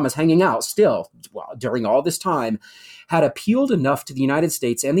Dalai Lama is hanging out still, during all this time, had appealed enough to the United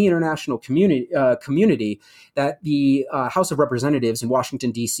States and the international community that the House of Representatives in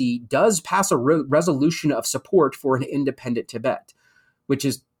Washington, D.C. does pass a resolution of support for an independent Tibet, which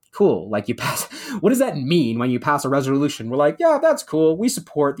is cool. Like, you pass, what does that mean when you pass a resolution? We're like, yeah, that's cool. We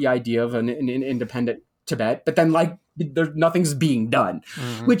support the idea of an independent Tibet, but then like nothing's being done,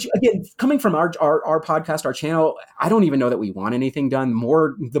 which again, coming from our podcast, our channel, I don't even know that we want anything done.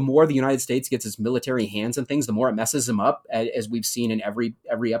 The more the United States gets its military hands and things, the more it messes them up, as we've seen in every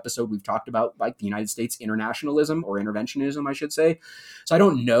episode we've talked about, like the United States internationalism or interventionism, I should say. So I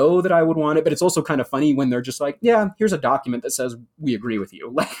don't know that I would want it, but it's also kind of funny when they're just like, yeah, here's a document that says we agree with you.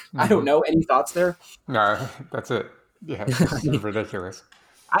 Like, I don't know. Any thoughts there? No, that's it. Yeah, it's ridiculous.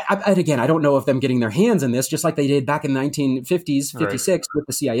 I don't know if them getting their hands in this, just like they did back in the 1950s, 56 with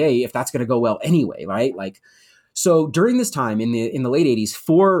the CIA, if that's going to go well anyway, right? Like, so during this time in the late 80s,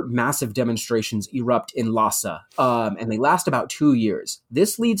 4 massive demonstrations erupt in Lhasa, and they last about 2 years.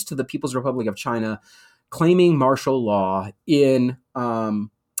 This leads to the People's Republic of China claiming martial law in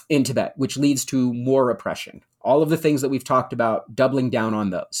Tibet, which leads to more repression. All of the things that we've talked about, doubling down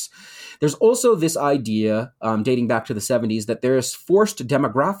on those. There's also this idea, dating back to the 70s, that there's forced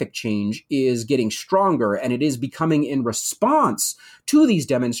demographic change is getting stronger, and it is becoming in response to these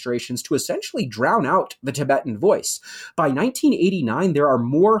demonstrations to essentially drown out the Tibetan voice. By 1989, there are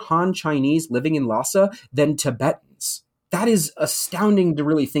more Han Chinese living in Lhasa than Tibetans. That is astounding to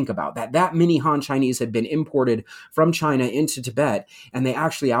really think about, that many Han Chinese had been imported from China into Tibet, and they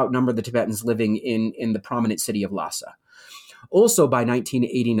actually outnumber the Tibetans living in the prominent city of Lhasa. Also by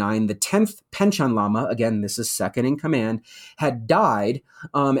 1989, the 10th Panchen Lama, again, this is second in command, had died,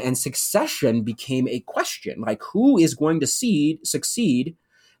 and succession became a question. Like, who is going to succeed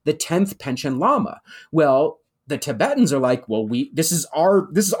the 10th Panchen Lama? Well, the Tibetans are like, well, this is our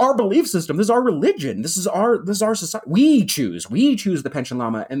belief system. This is our religion. This is our society. We choose the Panchen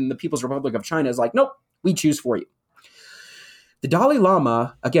Lama. And the People's Republic of China is like, nope, we choose for you. The Dalai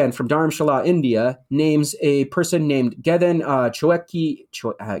Lama, again, from Dharamshala, India, names a person named Geden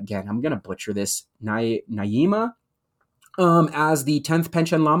again, I'm going to butcher this, Nyima, as the 10th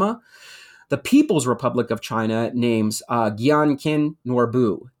Panchen Lama. The People's Republic of China names Gyaltsen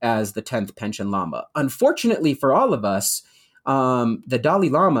Norbu as the 10th Panchen Lama. Unfortunately for all of us, the Dalai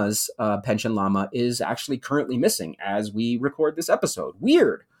Lama's Panchen Lama is actually currently missing as we record this episode.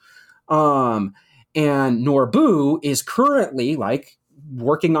 Weird. And Norbu is currently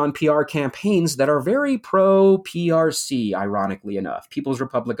working on PR campaigns that are very pro-PRC, ironically enough. People's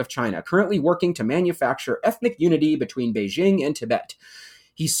Republic of China, currently working to manufacture ethnic unity between Beijing and Tibet.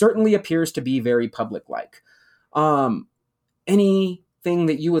 He certainly appears to be very public-like. Anything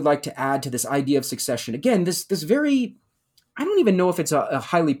that you would like to add to this idea of succession? Again, this very... I don't even know if it's a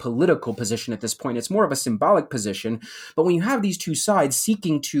highly political position at this point. It's more of a symbolic position. But when you have these two sides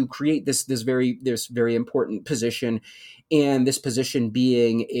seeking to create this very important position, and this position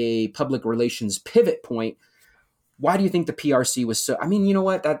being a public relations pivot point, why do you think the PRC was so... I mean, you know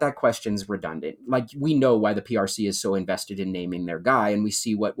what? That question's redundant. Like, we know why the PRC is so invested in naming their guy, and we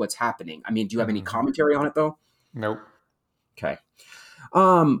see what's happening. I mean, do you have any commentary on it, though? Nope. Okay.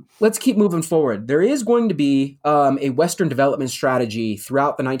 Let's keep moving forward. There is going to be a Western development strategy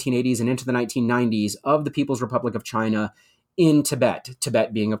throughout the 1980s and into the 1990s of the People's Republic of China in Tibet.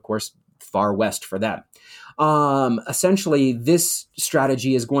 Tibet being, of course, far west for them. Essentially, this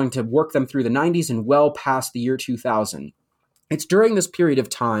strategy is going to work them through the 90s and well past the year 2000. It's during this period of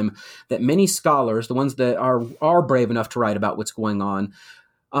time that many scholars, the ones that are brave enough to write about what's going on,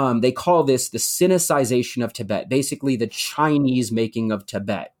 they call this the Sinicization of Tibet, basically the Chinese making of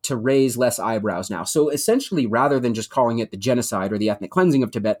Tibet, to raise less eyebrows now. So essentially, rather than just calling it the genocide or the ethnic cleansing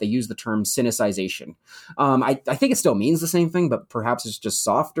of Tibet, they use the term Sinicization. I think it still means the same thing, but perhaps it's just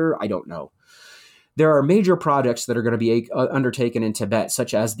softer. I don't know. There are major projects that are going to be undertaken in Tibet,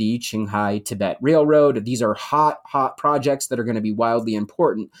 such as the Qinghai-Tibet Railroad. These are hot projects that are going to be wildly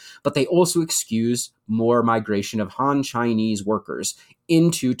important, but they also excuse more migration of Han Chinese workers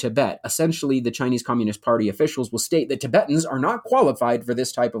into Tibet. Essentially, the Chinese Communist Party officials will state that Tibetans are not qualified for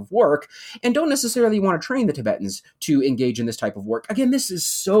this type of work and don't necessarily want to train the Tibetans to engage in this type of work. Again, this is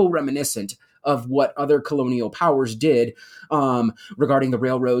so reminiscent of what other colonial powers did regarding the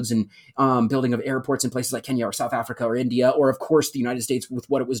railroads and building of airports in places like Kenya or South Africa or India, or of course the United States with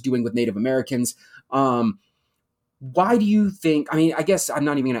what it was doing with Native Americans. Why do you think, I mean, I guess I'm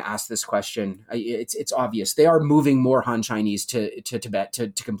not even going to ask this question. It's obvious. They are moving more Han Chinese to Tibet to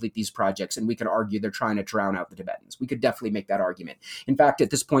complete these projects, and we could argue they're trying to drown out the Tibetans. We could definitely make that argument. In fact,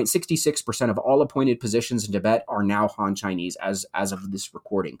 at this point, 66% of all appointed positions in Tibet are now Han Chinese as of this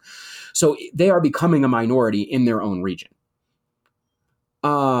recording. So they are becoming a minority in their own region.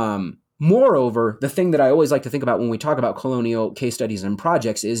 Moreover, the thing that I always like to think about when we talk about colonial case studies and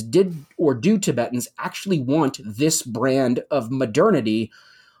projects is, do Tibetans actually want this brand of modernity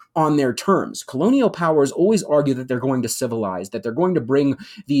on their terms? Colonial powers always argue that they're going to civilize, that they're going to bring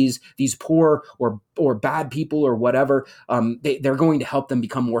these poor or bad people or whatever, they're going to help them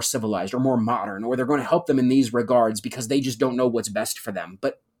become more civilized or more modern, or they're going to help them in these regards because they just don't know what's best for them.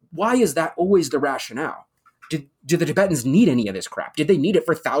 But why is that always the rationale? Do the Tibetans need any of this crap? Did they need it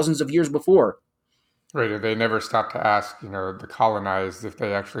for thousands of years before? Right. They never stop to ask, the colonized if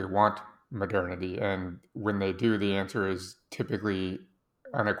they actually want modernity. And when they do, the answer is typically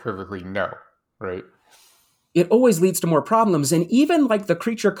unequivocally no, right? It always leads to more problems. And even like the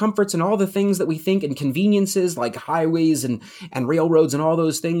creature comforts and all the things that we think and conveniences like highways and railroads and all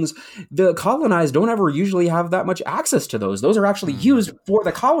those things, the colonized don't ever usually have that much access to those. Those are actually used for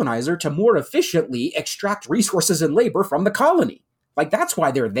the colonizer to more efficiently extract resources and labor from the colony. Like, that's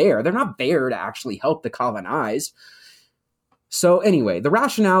why they're there. They're not there to actually help the colonized. So anyway, the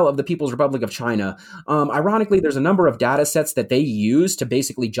rationale of the People's Republic of China, ironically, there's a number of data sets that they use to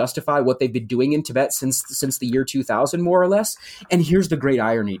basically justify what they've been doing in Tibet since the year 2000, more or less. And here's the great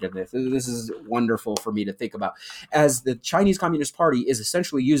irony to this. This is wonderful for me to think about. As the Chinese Communist Party is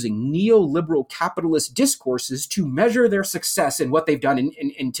essentially using neoliberal capitalist discourses to measure their success in what they've done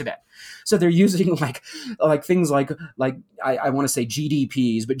in Tibet. So they're using like things like I want to say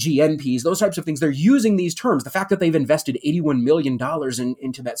GDPs, but GNPs, those types of things. They're using these terms. The fact that they've invested $81 $1 million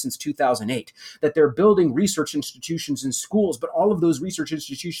in Tibet since 2008, that they're building research institutions and schools, but all of those research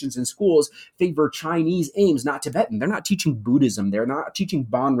institutions and schools favor Chinese aims, not Tibetan. They're not teaching Buddhism. They're not teaching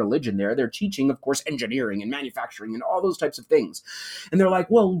Bon religion there. They're teaching, of course, engineering and manufacturing and all those types of things. And they're like,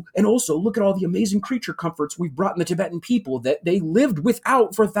 well, and also look at all the amazing creature comforts we've brought in the Tibetan people that they lived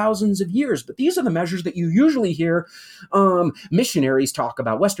without for thousands of years. But these are the measures that you usually hear missionaries talk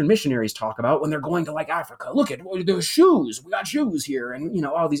about, Western missionaries talk about when they're going to like Africa. Look at those shoes. We got shoes here. And,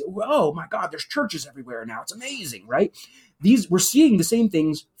 all these, oh my God, there's churches everywhere now. It's amazing, right? We're seeing the same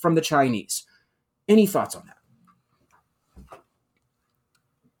things from the Chinese. Any thoughts on that?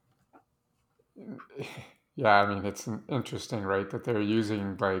 Yeah, I mean, it's interesting, right, that they're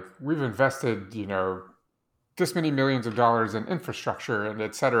using, like, we've invested, this many millions of dollars in infrastructure and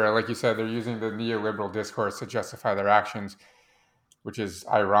et cetera. Like you said, they're using the neoliberal discourse to justify their actions, which is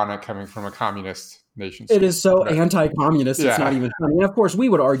ironic coming from a communist nation. It is so anti-communist. It's not even funny. And of course, we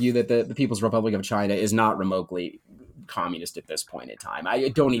would argue that the People's Republic of China is not remotely communist at this point in time. I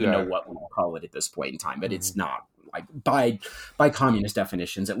don't even know what we will call it at this point in time, but it's not. Like by communist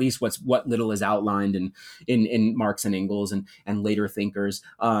definitions, at least what little is outlined in Marx and Engels and later thinkers,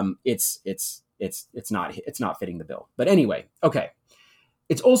 it's not fitting the bill. But anyway, okay.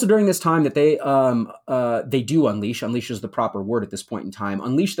 It's also during this time that they do unleash is the proper word at this point in time,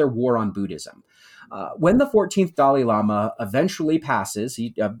 unleash their war on Buddhism. When the 14th Dalai Lama eventually passes,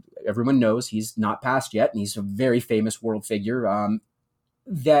 everyone knows he's not passed yet, and he's a very famous world figure,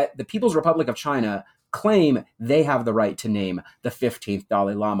 that the People's Republic of China claim they have the right to name the 15th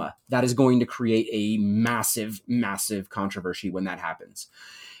Dalai Lama. That is going to create a massive, massive controversy when that happens.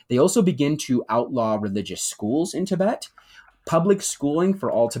 They also begin to outlaw religious schools in Tibet. Public schooling for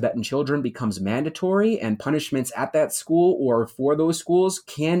all Tibetan children becomes mandatory, and punishments at that school or for those schools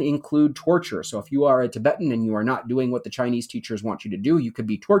can include torture. So if you are a Tibetan and you are not doing what the Chinese teachers want you to do, you could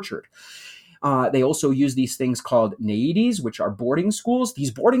be tortured. They also use these things called naides, which are boarding schools. These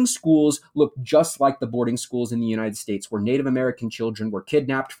boarding schools look just like the boarding schools in the United States, where Native American children were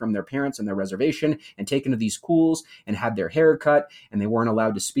kidnapped from their parents and their reservation and taken to these schools and had their hair cut, and they weren't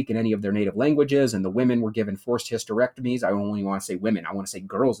allowed to speak in any of their native languages, and the women were given forced hysterectomies. I don't only want to say women. I want to say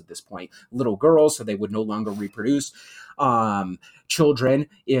girls at this point, little girls, so they would no longer reproduce. Children,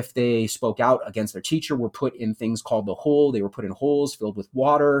 if they spoke out against their teacher, were put in things called the hole. They were put in holes filled with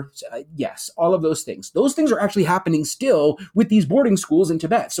water. Yes, all of those things. Those things are actually happening still with these boarding schools in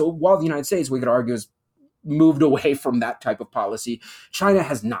Tibet. So while the United States, we could argue, has moved away from that type of policy, China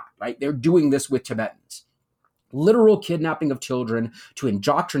has not, right? They're doing this with Tibetans. Literal kidnapping of children to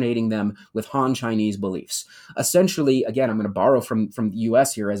indoctrinating them with Han Chinese beliefs. Essentially, again, I'm going to borrow from the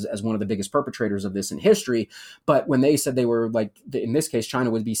US here as one of the biggest perpetrators of this in history, but when they said they were, like, in this case, China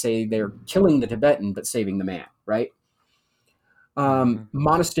would be saying they're killing the Tibetan but saving the man, right?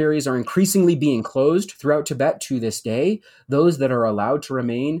 Monasteries are increasingly being closed throughout Tibet to this day. Those that are allowed to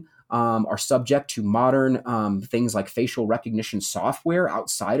remain are subject to modern things like facial recognition software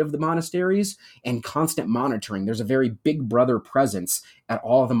outside of the monasteries and constant monitoring. There's a very big brother presence at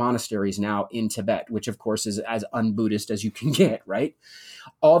all of the monasteries now in Tibet, which of course is as un-Buddhist as you can get, right?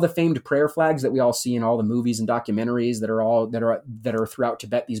 All the famed prayer flags that we all see in all the movies and documentaries that are throughout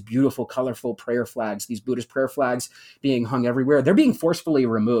Tibet, these beautiful, colorful prayer flags, these Buddhist prayer flags being hung everywhere, they're being forcefully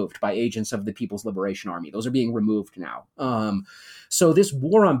removed by agents of the People's Liberation Army. Those are being removed now. So this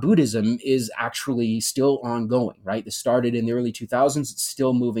war on Buddhism is actually still ongoing, right? This started in the early 2000s. It's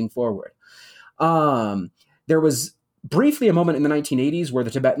still moving forward. There was briefly a moment in the 1980s where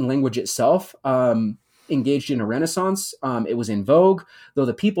the Tibetan language itself engaged in a renaissance. It was in vogue, though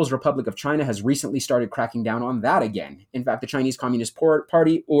the People's Republic of China has recently started cracking down on that again. In fact, the Chinese Communist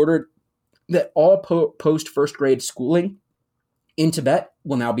Party ordered that all post first grade schooling in Tibet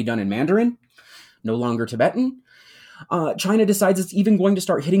will now be done in Mandarin, no longer Tibetan. China decides it's even going to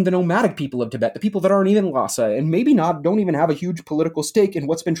start hitting the nomadic people of Tibet, the people that aren't even Lhasa, and maybe don't even have a huge political stake in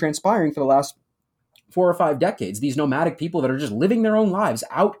what's been transpiring for the last 4 or 5 decades. These nomadic people that are just living their own lives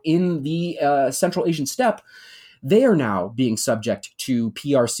out in the Central Asian steppe, they are now being subject to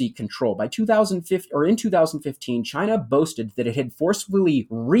PRC control. In 2015, China boasted that it had forcefully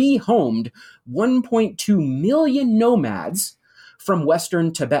rehomed 1.2 million nomads from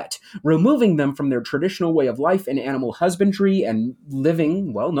Western Tibet, removing them from their traditional way of life and animal husbandry and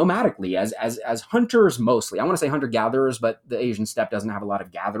living, well, nomadically as hunters mostly. I want to say hunter-gatherers, but the Asian steppe doesn't have a lot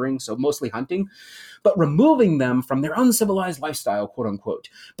of gathering, so mostly hunting, but removing them from their uncivilized lifestyle, quote unquote.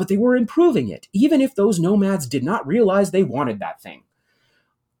 But they were improving it, even if those nomads did not realize they wanted that thing.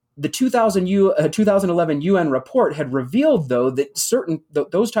 The 2011 UN report had revealed, though, that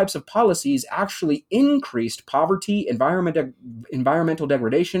those types of policies actually increased poverty, environmental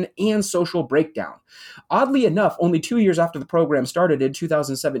degradation, and social breakdown. Oddly enough, only 2 years after the program started in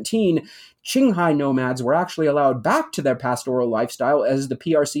 2017, Qinghai nomads were actually allowed back to their pastoral lifestyle as the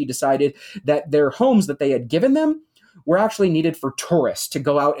PRC decided that their homes that they had given them were actually needed for tourists to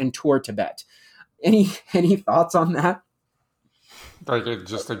go out and tour Tibet. Any thoughts on that? Like it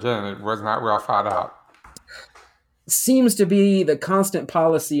was not well thought out. Seems to be the constant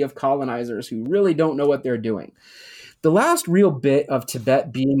policy of colonizers who really don't know what they're doing. The last real bit of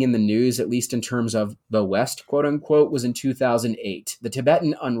Tibet being in the news, at least in terms of the West, quote unquote, was in 2008. The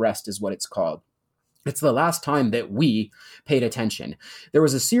Tibetan unrest is what it's called. It's the last time that we paid attention. There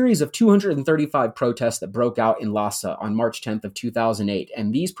was a series of 235 protests that broke out in Lhasa on March 10th of 2008,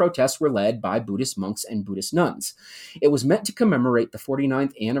 and these protests were led by Buddhist monks and Buddhist nuns. It was meant to commemorate the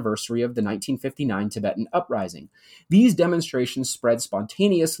 49th anniversary of the 1959 Tibetan uprising. These demonstrations spread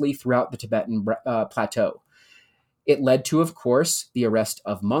spontaneously throughout the Tibetan plateau. It led to, of course, the arrest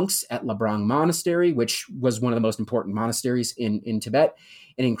of monks at Labrang Monastery, which was one of the most important monasteries in Tibet,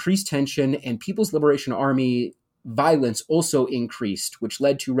 and increased tension, and People's Liberation Army violence also increased, which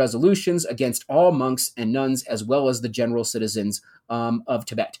led to resolutions against all monks and nuns, as well as the general citizens of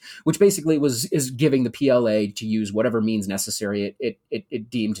Tibet, which basically is giving the PLA to use whatever means necessary it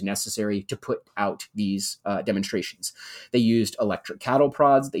deemed necessary to put out these demonstrations. They used electric cattle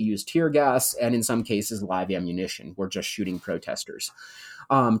prods, they used tear gas, and in some cases live ammunition. Were just shooting protesters.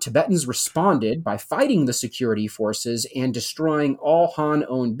 Tibetans responded by fighting the security forces and destroying all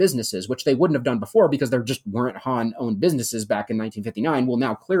Han-owned businesses, which they wouldn't have done before because there just weren't Han-owned businesses back in 1959. Well,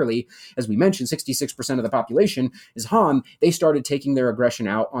 now clearly, as we mentioned, 66% of the population is Han. They started taking their aggression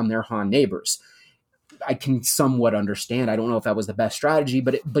out on their Han neighbors. I can somewhat understand. I don't know if that was the best strategy,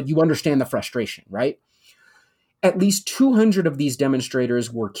 but you understand the frustration, right? At least 200 of these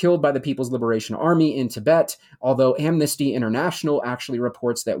demonstrators were killed by the People's Liberation Army in Tibet, although Amnesty International actually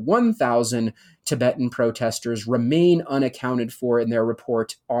reports that 1,000 Tibetan protesters remain unaccounted for in their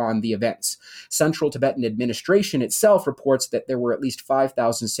report on the events. Central Tibetan Administration itself reports that there were at least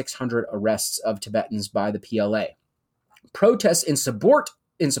 5,600 arrests of Tibetans by the PLA. Protests in support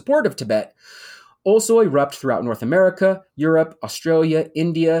of Tibet also erupt throughout North America, Europe, Australia,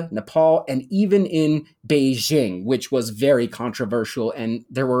 India, Nepal, and even in Beijing, which was very controversial. And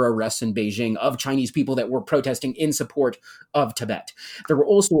there were arrests in Beijing of Chinese people that were protesting in support of Tibet. There were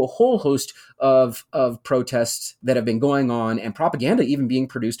also a whole host of protests that have been going on and propaganda even being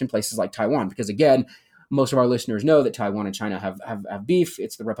produced in places like Taiwan, because again, most of our listeners know that Taiwan and China have beef.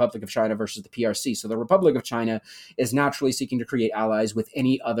 It's the Republic of China versus the PRC. So the Republic of China is naturally seeking to create allies with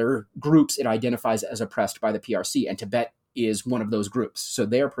any other groups it identifies as oppressed by the PRC. And Tibet is one of those groups. So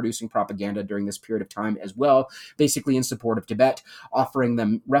they are producing propaganda during this period of time as well, basically in support of Tibet, offering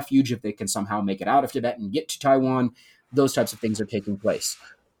them refuge if they can somehow make it out of Tibet and get to Taiwan. Those types of things are taking place.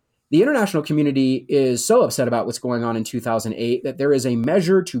 The international community is so upset about what's going on in 2008 that there is a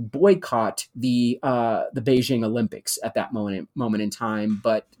measure to boycott the Beijing Olympics at that moment in time,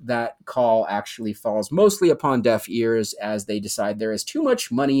 but that call actually falls mostly upon deaf ears as they decide there is too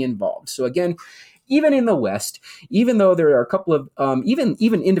much money involved. So again, even in the West, even though there are a couple of even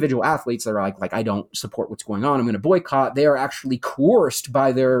individual athletes that are like I don't support what's going on, I'm going to boycott, they are actually coerced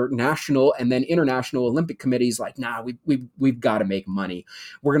by their national and then international Olympic committees like, nah, we've got to make money.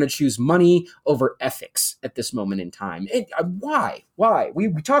 We're going to choose money over ethics at this moment in time. Why?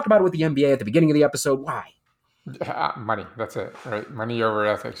 We talked about it with the NBA at the beginning of the episode. Why? Money. That's it, right? Money over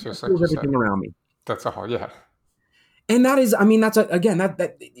ethics, just like you everything said. Around me. That's a whole, yeah. And that is, I mean, that's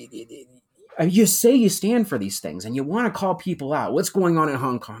you say you stand for these things and you want to call people out. What's going on in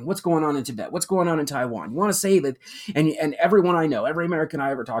Hong Kong? What's going on in Tibet? What's going on in Taiwan? You want to say that, and everyone I know, every American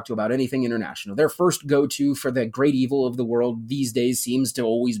I ever talk to about anything international, their first go-to for the great evil of the world these days seems to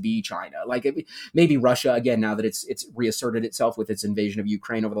always be China. Like maybe Russia, again, now that it's reasserted itself with its invasion of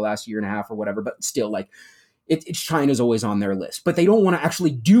Ukraine over the last year and a half or whatever, but still, like, China's always on their list, but they don't want to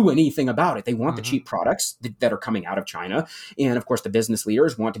actually do anything about it. They want the cheap products that are coming out of China. And of course, the business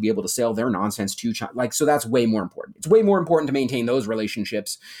leaders want to be able to sell their nonsense to China. Like, so that's way more important. It's way more important to maintain those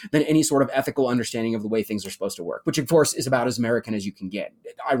relationships than any sort of ethical understanding of the way things are supposed to work, which of course is about as American as you can get,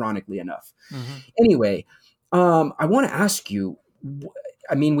 ironically enough. Anyway, I want to ask you,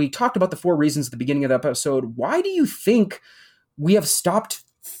 I mean, we talked about the 4 reasons at the beginning of the episode. Why do you think we have stopped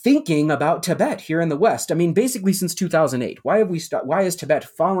thinking about Tibet here in the West. I mean, basically since 2008. Why have we why has Tibet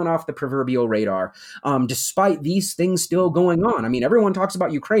fallen off the proverbial radar, despite these things still going on? I mean, everyone talks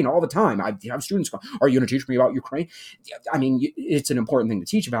about Ukraine all the time. I have students go, "Are you going to teach me about Ukraine?" I mean, it's an important thing to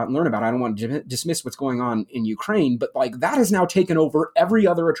teach about and learn about. I don't want to dismiss what's going on in Ukraine, but like that has now taken over every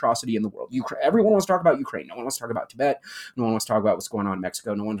other atrocity in the world. Everyone wants to talk about Ukraine. No one wants to talk about Tibet. No one wants to talk about what's going on in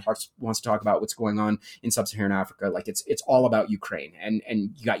Mexico. No one wants to talk about what's going on in sub-Saharan Africa. Like it's all about Ukraine, and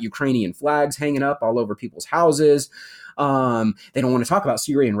you got Ukrainian flags hanging up all over people's houses. They don't want to talk about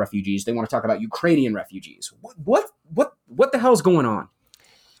Syrian refugees. They want to talk about Ukrainian refugees. What the hell's going on?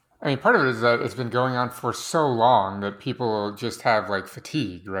 I mean, part of it is that it's been going on for so long that people just have like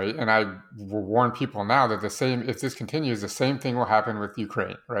fatigue, right? And I will warn people now that if this continues, the same thing will happen with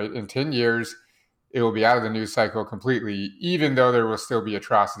Ukraine, right? In 10 years, it will be out of the news cycle completely, even though there will still be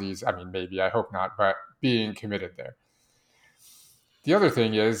atrocities. I mean, maybe, I hope not, but being committed there. The other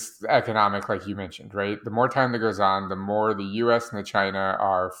thing is economic, like you mentioned, right? The more time that goes on, the more the U.S. and the China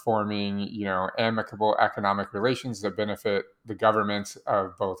are forming, amicable economic relations that benefit the governments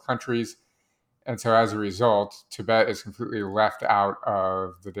of both countries. And so as a result, Tibet is completely left out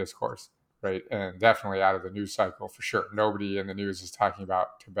of the discourse, right? And definitely out of the news cycle for sure. Nobody in the news is talking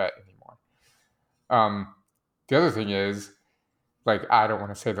about Tibet anymore. The other thing is, like, I don't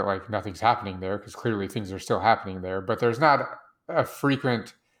want to say that like nothing's happening there, because clearly things are still happening there, but there's not a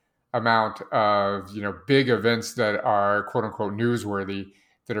frequent amount of, big events that are quote unquote newsworthy,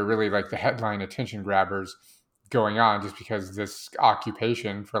 that are really like the headline attention grabbers going on, just because this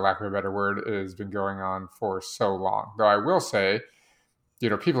occupation, for lack of a better word, has been going on for so long. Though I will say,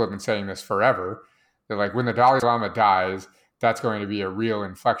 people have been saying this forever, that like when the Dalai Lama dies, that's going to be a real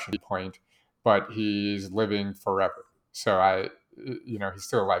inflection point, but he's living forever. So he's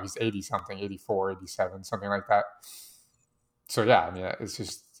still alive. He's 80 something, 84, 87, something like that. So yeah, I mean,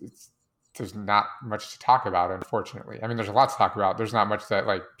 there's not much to talk about, unfortunately. I mean, there's a lot to talk about. There's not much that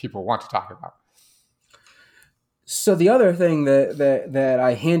like people want to talk about. So the other thing that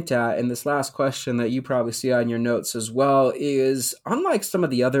I hint at in this last question that you probably see on your notes as well is, unlike some of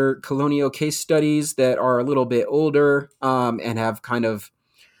the other colonial case studies that are a little bit older and have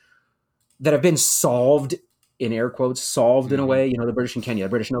that have been solved, in air quotes, solved in a way, the British in Kenya. The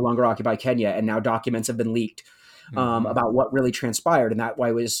British no longer occupy Kenya, and now documents have been leaked about what really transpired, and that's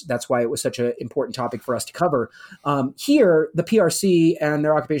why it was such an important topic for us to cover. Here, the PRC and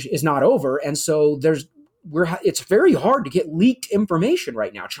their occupation is not over, and so it's very hard to get leaked information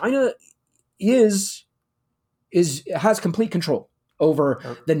right now. China has complete control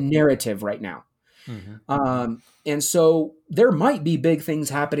over the narrative right now. And so there might be big things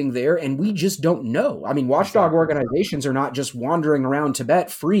happening there, and we just don't know. I mean, watchdog organizations are not just wandering around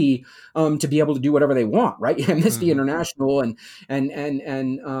Tibet free to be able to do whatever they want, right? Amnesty International and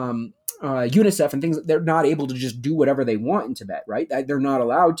UNICEF and things, they're not able to just do whatever they want in Tibet, right? They're not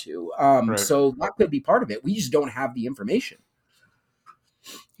allowed to. Right. So that could be part of it. We just don't have the information.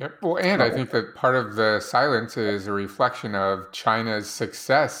 Yep. Well, and I think that part of the silence is a reflection of China's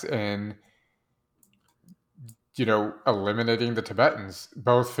success in eliminating the Tibetans,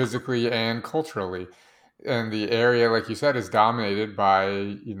 both physically and culturally. And the area, like you said, is dominated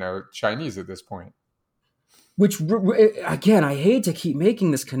by, Chinese at this point. Which, again, I hate to keep making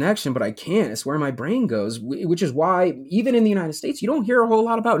this connection, but I can't. It's where my brain goes, which is why even in the United States, you don't hear a whole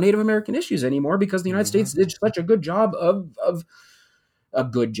lot about Native American issues anymore, because the United States did such a good job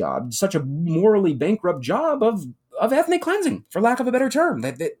such a morally bankrupt job of ethnic cleansing, for lack of a better term,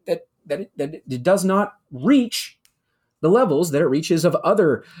 that it does not reach the levels that it reaches of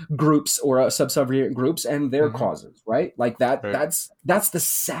other groups or subservient groups and their causes, right? Like that. Right. That's the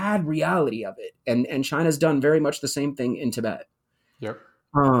sad reality of it. And China's done very much the same thing in Tibet. Yep.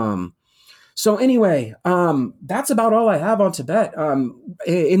 So anyway, that's about all I have on Tibet.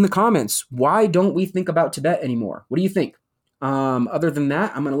 In the comments, why don't we think about Tibet anymore? What do you think? Other than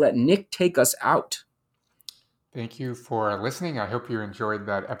that, I'm going to let Nick take us out. Thank you for listening. I hope you enjoyed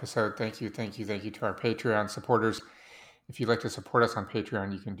that episode. Thank you to our Patreon supporters. If you'd like to support us on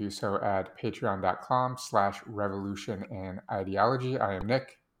Patreon, you can do so at patreon.com/revolutionandideology. I am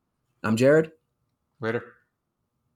Nick. I'm Jared. Later.